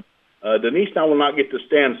heaven, Denise and I will not get to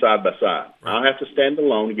stand side by side. Right. I'll have to stand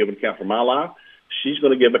alone and give an account for my life. She's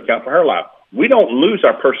going to give an account for her life. We don't lose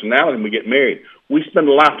our personality when we get married. We spend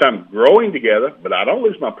a lifetime growing together, but I don't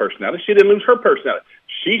lose my personality. She didn't lose her personality.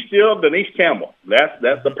 She's still Denise Campbell. That's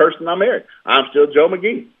the person I married. I'm still Joe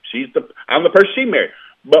McGee. I'm the person she married.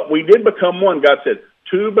 But we did become one. God said,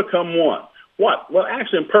 two become one. What? Well,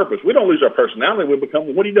 actually, in purpose. We don't lose our personality. We become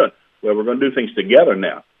one. What are you doing? Well, we're going to do things together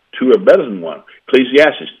now. Two are better than one.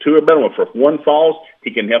 Ecclesiastes, two are better than one. For if one falls,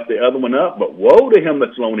 he can help the other one up. But woe to him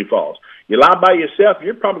that's alone when he falls. You lie by yourself,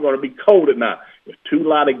 you're probably going to be cold at night. If two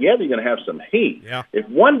lie together, you're going to have some heat. Yeah. If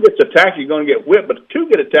one gets attacked, you're going to get whipped, but if two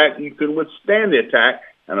get attacked, you can withstand the attack,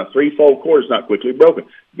 and a threefold cord is not quickly broken.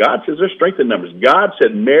 God says there's strength in numbers. God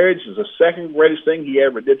said marriage is the second greatest thing he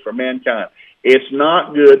ever did for mankind. It's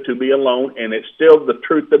not good to be alone, and it's still the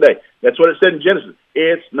truth today. That's what it said in Genesis.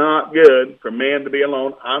 It's not good for man to be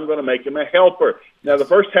alone. I'm going to make him a helper. Now, the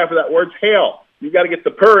first half of that word's hell. You got to get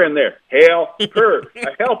the purr in there. Helper,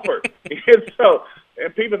 a helper.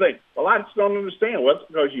 And people think, well, I just don't understand. Well, it's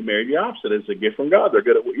because you married the opposite. It's a gift from God. They're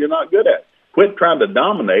good at what you're not good at. Quit trying to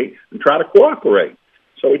dominate and try to cooperate.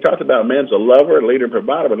 So we talked about man's a lover, a leader, and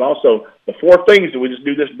provider, but also the four things that we just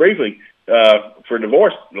do this briefly for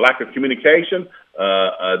divorce: lack of communication,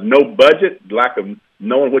 no budget, lack of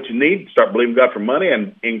knowing what you need, start believing God for money,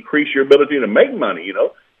 and increase your ability to make money.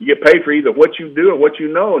 You get paid for either what you do or what you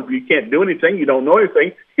know. If you can't do anything, you don't know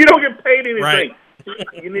anything, you don't get paid anything. Right.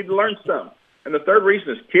 You need to learn something. And the third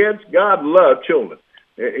reason is kids. God loved children.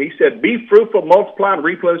 He said, be fruitful, multiply, and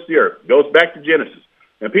replenish the earth. Goes back to Genesis.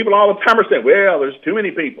 And people all the time are saying, well, there's too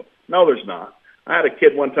many people. No, there's not. I had a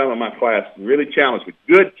kid one time in my class, really challenged me.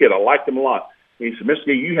 Good kid. I liked him a lot. And he said, Mr.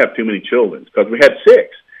 McGee, you have too many children. Because we had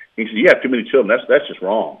 6. He said, you have too many children. That's just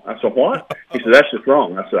wrong. I said, what? He said, that's just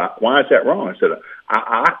wrong. I said, why is that wrong? I said,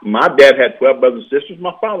 my dad had 12 brothers and sisters.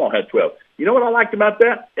 My father had 12. You know what I liked about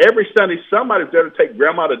that? Every Sunday, somebody was there to take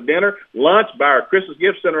grandma to dinner, lunch, buy her Christmas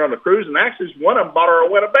gift, send her on a cruise, and actually one of them bought her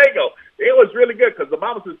a Winnebago. It was really good because the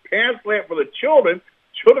Bible says parents lay it for the children,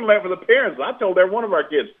 children lay it for the parents. I told every one of our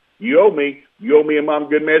kids, you owe me and mom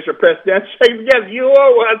good measure, pressed down, shaken together. You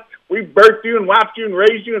owe us. We birthed you and wiped you and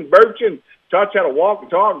raised you and birthed you and taught you how to walk and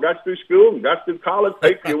talk and got you through school and got you through college,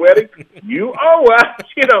 paid for your wedding. You owe us,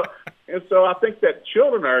 And so I think that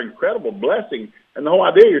children are an incredible blessing. And the whole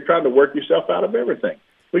idea, you're trying to work yourself out of everything.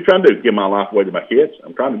 We're trying to give my life away to my kids.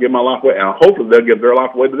 I'm trying to give my life away, and hopefully they'll give their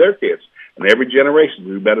life away to their kids. And every generation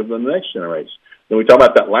will do better than the next generation. Then we talk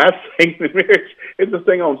about that last thing in marriage. It's the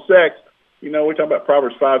thing on sex. We talk about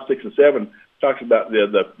Proverbs 5, 6, and 7. Talks about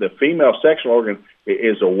the female sexual organ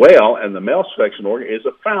is a well, and the male sexual organ is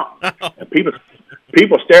a fountain. And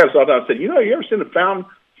people stare at us all the time and say, you ever seen a fountain?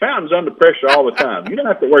 Fountain's under pressure all the time. You don't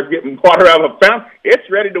have to work getting water out of a fountain. It's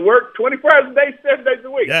ready to work 24 hours a day, 7 days a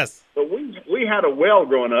week. Yes. But we had a well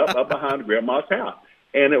growing up behind Grandma's house,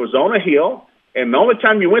 and it was on a hill, and the only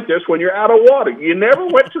time you went there is when you're out of water. You never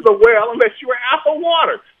went to the well unless you were out of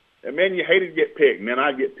water. And, man, you hated to get picked. Man,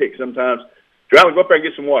 I get picked sometimes. Try to go up there and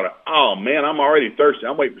get some water. Oh, man, I'm already thirsty.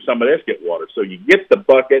 I'm waiting for somebody else to get water. So you get the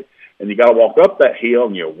bucket, and you got to walk up that hill,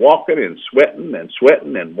 and you're walking and sweating and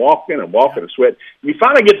sweating and walking and walking and sweating. And you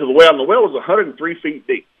finally get to the well, and the well was 103 feet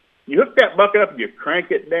deep. You hook that bucket up, and you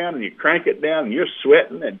crank it down, and you crank it down, and you're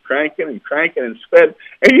sweating and cranking and cranking and sweating,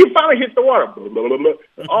 and you finally hit the water. Blah, blah, blah,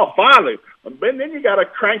 blah. Oh, finally. But then you got to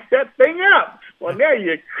crank that thing up. Well, now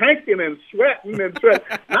you're cranking and sweating and sweating.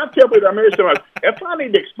 And I tell people I'm married so much, if I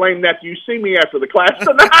need to explain that to you, see me after the class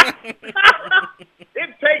tonight. It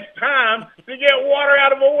takes time to get water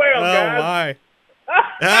out of a well, guys. Oh,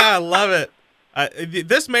 my. I love it.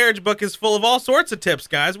 This marriage book is full of all sorts of tips,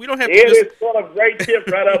 guys. We don't have to It is full of great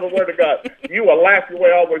tips right out of the Word of God. You will laugh your way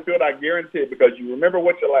all the way through it, I guarantee it, because you remember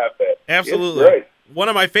what you laughed at. Absolutely. It's great. One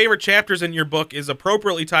of my favorite chapters in your book is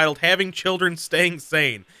appropriately titled Having Children Staying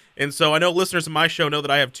Sane. And so I know listeners of my show know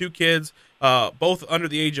that I have 2 kids, both under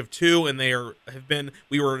the age of 2, and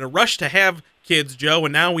we were in a rush to have kids, Joe,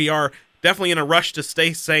 and now we are definitely in a rush to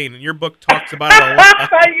stay sane. And your book talks about it a lot.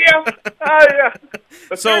 Yeah.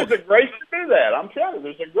 But So- there's a grace to do that. I'm telling you,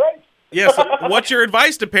 there's a grace. Yes. What's your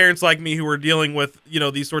advice to parents like me who are dealing with,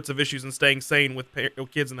 these sorts of issues and staying sane with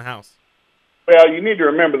kids in the house? Well, you need to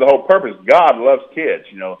remember the whole purpose. God loves kids,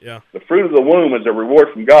 Yeah. The fruit of the womb is a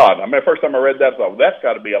reward from God. I mean, first time I read that, I thought, well, that's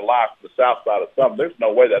got to be a lie from the south side of something. There's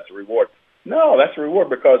no way that's a reward. No, that's a reward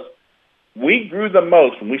because we grew the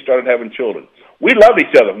most when we started having children. We loved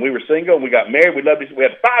each other when we were single and we got married. We loved each other. We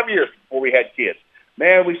had 5 years before we had kids.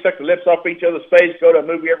 Man, we sucked the lips off each other's face, go to a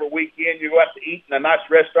movie every weekend. You go out to eat in a nice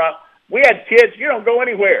restaurant. We had kids. You don't go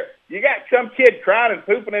anywhere. You got some kid crying and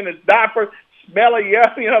pooping in his diaper, smelly,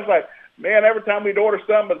 yummy. It's like, man, every time we'd order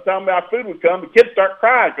something, by the time our food would come, the kids start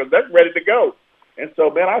crying because they're ready to go. And so,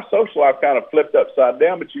 man, our social life kind of flipped upside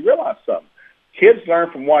down, but you realize something. Kids learn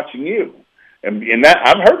from watching you. And that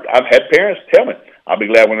I've had parents tell me, I'll be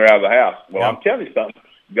glad when they're out of the house. Well, I'm telling you something.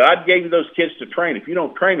 God gave you those kids to train. If you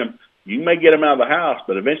don't train them, you may get them out of the house,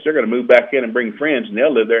 but eventually they're going to move back in and bring friends, and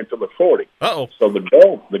they'll live there until they're 40. Uh-oh. So the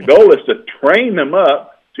goal is to train them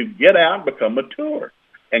up to get out and become mature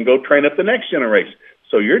and go train up the next generation.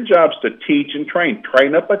 So your job's to teach and train.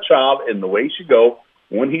 Train up a child in the way he should go.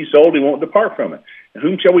 When he's old, he won't depart from it. And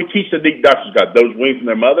whom shall we teach the deep doctrines of God? Those weaned from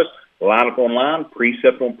their mothers. line upon line,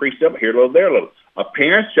 precept on precept, here a little, there a little. A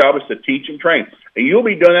parent's job is to teach and train. And you'll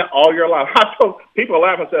be doing that all your life. People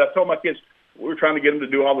laugh. I told my kids, we were trying to get them to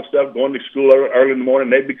do all the stuff, going to school early in the morning.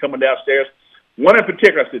 They'd be coming downstairs. One in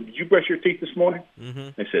particular, I said, did you brush your teeth this morning? Mm-hmm.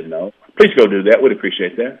 They said, no. Please go do that. We'd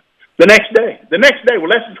appreciate that. The next day, well,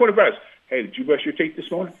 less than 24 hours. Hey, did you brush your teeth this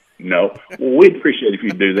morning? No. Well, we'd appreciate it if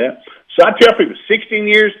you do that. So I tell people, 16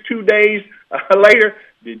 years, 2 days later,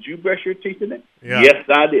 did you brush your teeth today? Yeah. Yes,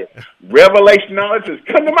 I did. Revelation knowledge has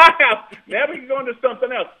come to my house. Now we can go into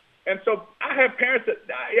something else. And so I have parents that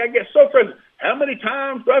I get so frustrated. How many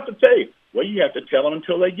times do I have to tell you? Well, you have to tell them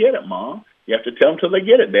until they get it, Mom. You have to tell them until they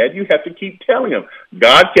get it, Dad. You have to keep telling them.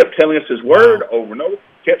 God kept telling us His Word over and over,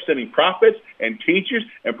 kept sending prophets and teachers.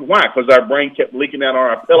 And why? Because our brain kept leaking out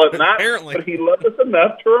on our pillow at night. Apparently. But He loved us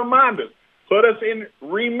enough to remind us, put us in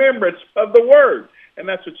remembrance of the Word. And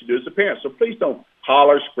that's what you do as a parent. So please don't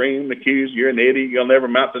holler, scream, accuse, you're an idiot, you'll never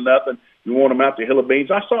amount to nothing. You won't amount to a hill of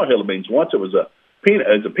beans. I saw a hill of beans once. It was a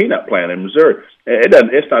peanut plant in Missouri.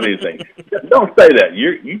 It's not anything. Don't say that.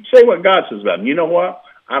 You say what God says about it. And you know what?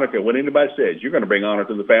 I don't care what anybody says. You're going to bring honor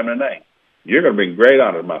to the family name. You're going to bring great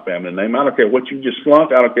honor to my family name. I don't care what you just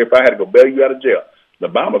flunked. I don't care if I had to go bail you out of jail. The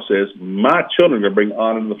Bible says my children are going to bring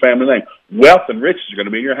honor to the family name. Wealth and riches are going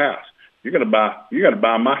to be in your house. You're going to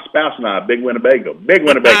buy my spouse and I a big Winnebago. Big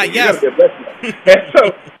Winnebago. Yes. And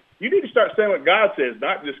so you need to start saying what God says,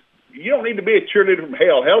 not just, you don't need to be a cheerleader from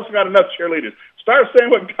hell. Hell's got enough cheerleaders. Start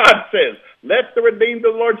saying what God says. Let the redeemed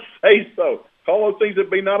of the Lord say so. Call those things that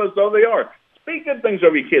be not as though they are. Speak good things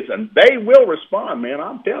over your kids, and they will respond, man.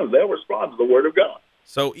 I'm telling you, they'll respond to the Word of God.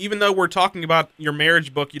 So even though we're talking about your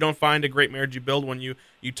marriage book, you don't find a great marriage you build when you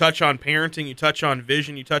touch on parenting, you touch on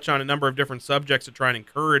vision, you touch on a number of different subjects to try and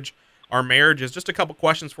encourage our marriages. Just a couple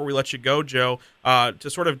questions before we let you go, Joe, to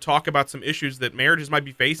sort of talk about some issues that marriages might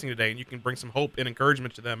be facing today, and you can bring some hope and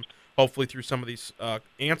encouragement to them, hopefully through some of these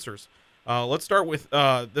answers. Let's start with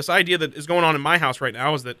this idea that is going on in my house right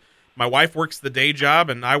now is that my wife works the day job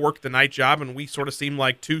and I work the night job, and we sort of seem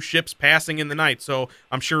like two ships passing in the night. So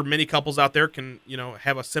I'm sure many couples out there can,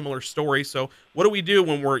 have a similar story. So what do we do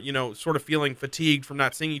when we're, sort of feeling fatigued from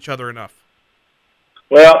not seeing each other enough?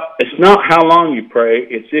 Well, it's not how long you pray,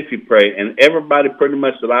 it's if you pray. And everybody pretty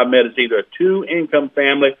much that I've met is either a two-income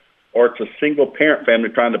family or it's a single-parent family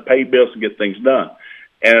trying to pay bills to get things done.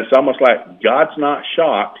 And it's almost like God's not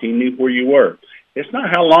shocked. He knew where you were. It's not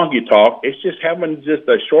how long you talk. It's just having just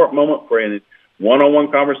a short moment for a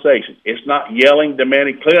one-on-one conversation. It's not yelling,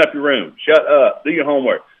 demanding, clean up your room, shut up, do your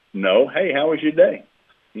homework. No, hey, how was your day?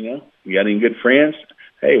 You got any good friends?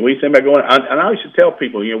 Hey, what do you think about going? And I used to tell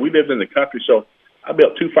people, we lived in the country, so I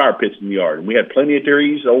built 2 fire pits in the yard. And we had plenty of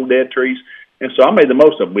trees, old dead trees. And so I made the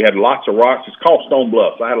most of them. We had lots of rocks. It's called Stone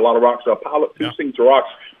Bluff. I had a lot of rocks. So I piled up 2 things of rocks.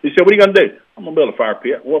 He said, what are you going to do? I'm going to build a fire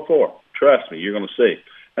pit. What for? Trust me, you're going to see.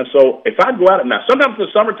 And so if I go out at night, sometimes in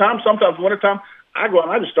the summertime, sometimes wintertime, I go out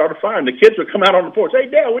and I just start a fire. And the kids would come out on the porch. Hey,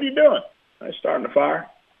 Dad, what are you doing? I'm starting a fire.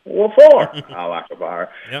 What for? I like a fire.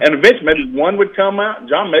 Yep. And eventually maybe one would come out.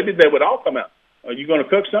 John, maybe they would all come out. Are you going to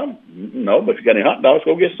cook some? No, but if you got any hot dogs,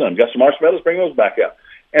 go get some. Got some marshmallows, bring those back out.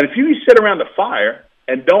 And if you sit around the fire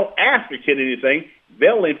and don't ask the kid anything,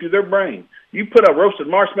 they'll empty their brain. You put a roasted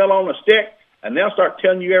marshmallow on a stick, and they'll start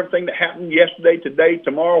telling you everything that happened yesterday, today,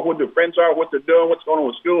 tomorrow, what their friends are, what they're doing, what's going on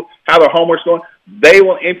with school, how their homework's going. They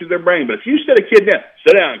will empty their brain. But if you sit a kid down,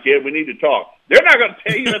 sit down, kid, we need to talk. They're not going to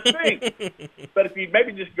tell you a thing. But if you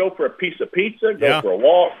maybe just go for a piece of pizza, go for a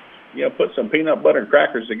walk, put some peanut butter and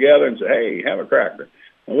crackers together and say, hey, have a cracker.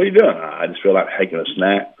 Well, what are you doing? I just feel like taking a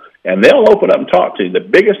snack. And they'll open up and talk to you. The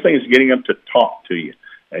biggest thing is getting them to talk to you.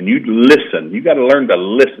 And you listen. You got to learn to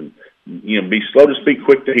listen. Be slow to speak,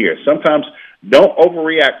 quick to hear. Sometimes don't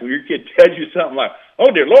overreact when your kid tells you something like,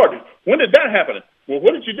 oh, dear Lord, when did that happen? Well,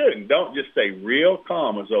 what did you do? And don't just stay real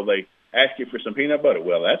calm as though they ask you for some peanut butter.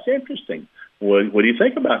 Well, that's interesting. What do you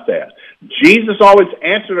think about that? Jesus always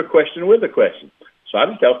answered a question with a question. So I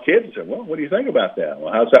just tell kids, I said, well, what do you think about that?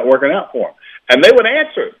 Well, how's that working out for them? And they would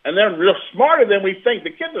answer it. And they're real smarter than we think.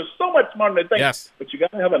 The kids are so much smarter than they think. Yes. But you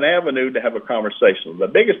got to have an avenue to have a conversation. The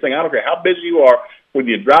biggest thing, I don't care how busy you are, when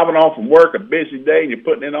you're driving home from work, a busy day, and you're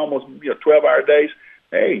putting in almost 12-hour days,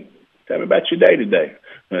 hey, tell me about your day today.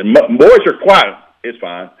 And boys are quiet. It's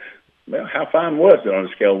fine. Well, how fine was it on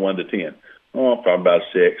a scale of 1 to 10? Oh, probably about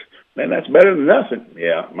 6. Man, that's better than nothing.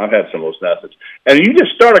 Yeah, I've had some of those nothings. And you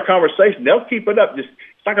just start a conversation, they'll keep it up. It's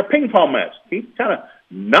like a ping pong match. Keep kind of,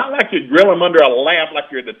 not like you grill them under a lamp like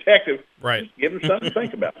you're a detective. Right. Just give them something to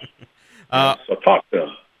think about. So talk to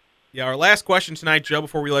them. Yeah, our last question tonight, Joe,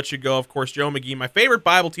 before we let you go, of course, Joe McGee, my favorite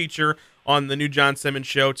Bible teacher on the new John Simmons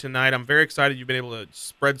Show tonight. I'm very excited you've been able to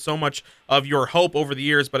spread so much of your hope over the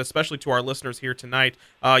years, but especially to our listeners here tonight.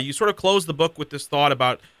 You sort of closed the book with this thought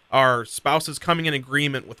about our spouses coming in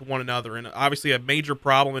agreement with one another, and obviously a major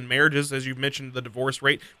problem in marriages, as you mentioned, the divorce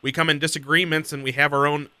rate. We come in disagreements, and we have our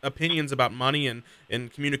own opinions about money and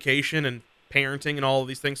communication and parenting and all of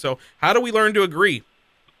these things. So how do we learn to agree?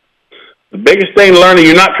 The biggest thing learning,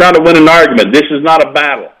 you're not trying to win an argument. This is not a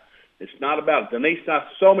battle. It's not about it. Denise and I,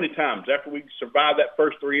 so many times, after we survived that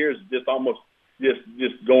first 3 years, just almost just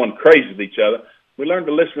going crazy with each other, we learned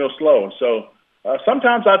to listen real slow. And so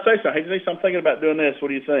sometimes I'd say something, hey, Denise, I'm thinking about doing this. What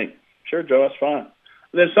do you think? Sure, Joe, that's fine.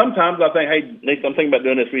 And then sometimes I think, hey, Denise, I'm thinking about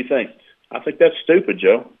doing this. What do you think? I think that's stupid,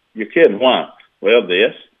 Joe. You're kidding. Why? Well,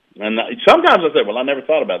 this. And sometimes I say, well, I never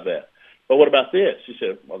thought about that. But what about this? She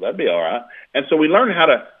said, well, that'd be all right. And so we learned how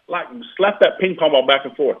to, like, slap that ping pong ball back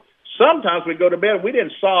and forth. Sometimes we go to bed, we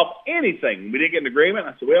didn't solve anything. We didn't get an agreement.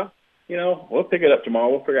 I said, well, we'll pick it up tomorrow.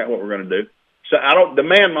 We'll figure out what we're going to do. So I don't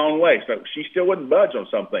demand my own way. So she still wouldn't budge on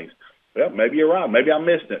some things. Well, maybe you're right. Maybe I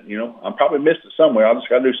missed it. I probably missed it somewhere. I just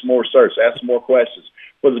got to do some more research, ask some more questions.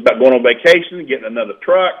 Whether it's about going on vacation, getting another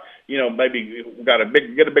truck, maybe we got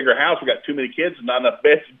get a bigger house. We got too many kids and not enough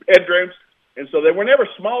bedrooms. And so they were never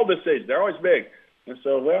small decisions. They're always big. And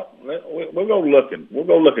so, we'll go looking. We'll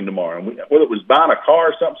go looking tomorrow. And whether it was buying a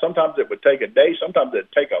car or something, sometimes it would take a day. Sometimes it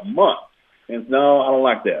would take a month. And no, I don't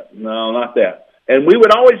like that. No, not that. And we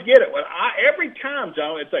would always get it. Every time,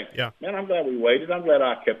 John, I'd think, man, I'm glad we waited. I'm glad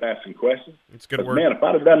I kept asking questions. It's good word. Man, if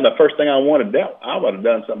I'd have done the first thing I wanted, I would have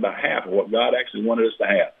done something about half of what God actually wanted us to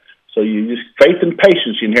have. So you just faith and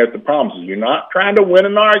patience, you inherit the promises. You're not trying to win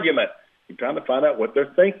an argument. You're trying to find out what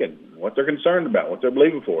they're thinking, what they're concerned about, what they're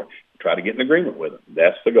believing for. Try to get in agreement with them.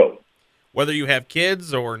 That's the goal. Whether you have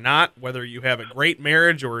kids or not, whether you have a great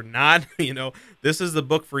marriage or not, this is the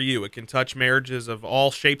book for you. It can touch marriages of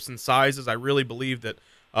all shapes and sizes. I really believe that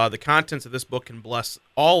the contents of this book can bless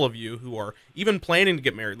all of you who are even planning to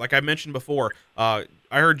get married. Like I mentioned before, I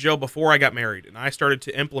heard Joe before I got married, and I started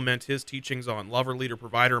to implement his teachings on lover, leader,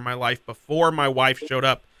 provider in my life before my wife showed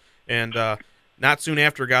up. And not soon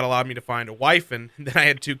after, God allowed me to find a wife, and then I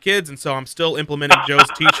had 2 kids, and so I'm still implementing Joe's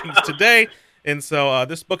teachings today. And so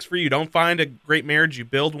this book's for you. Don't find a great marriage, you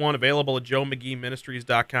build one. Available at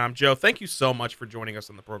joemcgeeministries.com. Joe, thank you so much for joining us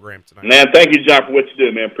on the program tonight. Man, thank you, John, for what you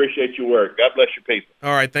do, man. Appreciate your work. God bless your people.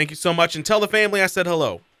 All right, thank you so much. And tell the family I said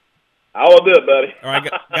hello. I will do it, buddy. All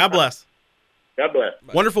right, God bless. God bless.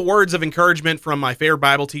 Bye. Wonderful words of encouragement from my favorite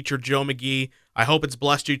Bible teacher, Joe McGee. I hope it's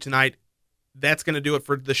blessed you tonight. That's going to do it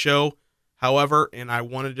for the show. However, and I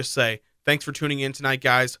wanted to say, thanks for tuning in tonight,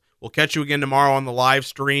 guys. We'll catch you again tomorrow on the live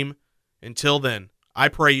stream. Until then, I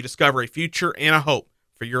pray you discover a future and a hope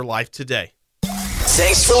for your life today.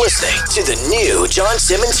 Thanks for listening to the new John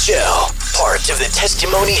Simmons Show, part of the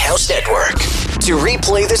Testimony House Network. To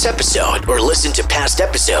replay this episode or listen to past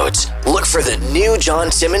episodes, look for the new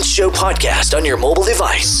John Simmons Show podcast on your mobile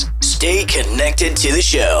device. Stay connected to the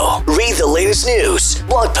show. Read the latest news,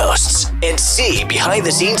 blog posts, and see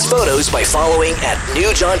behind-the-scenes photos by following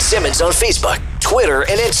 @New John Simmons on Facebook, Twitter,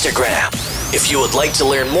 and Instagram. If you would like to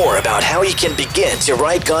learn more about how you can begin to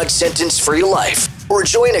write God's sentence for your life, or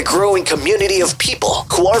join a growing community of people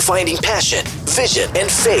who are finding passion, vision, and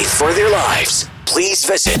faith for their lives, please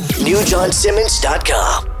visit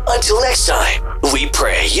newjohnsimmons.com. Until next time, we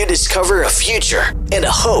pray you discover a future and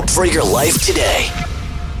a hope for your life today.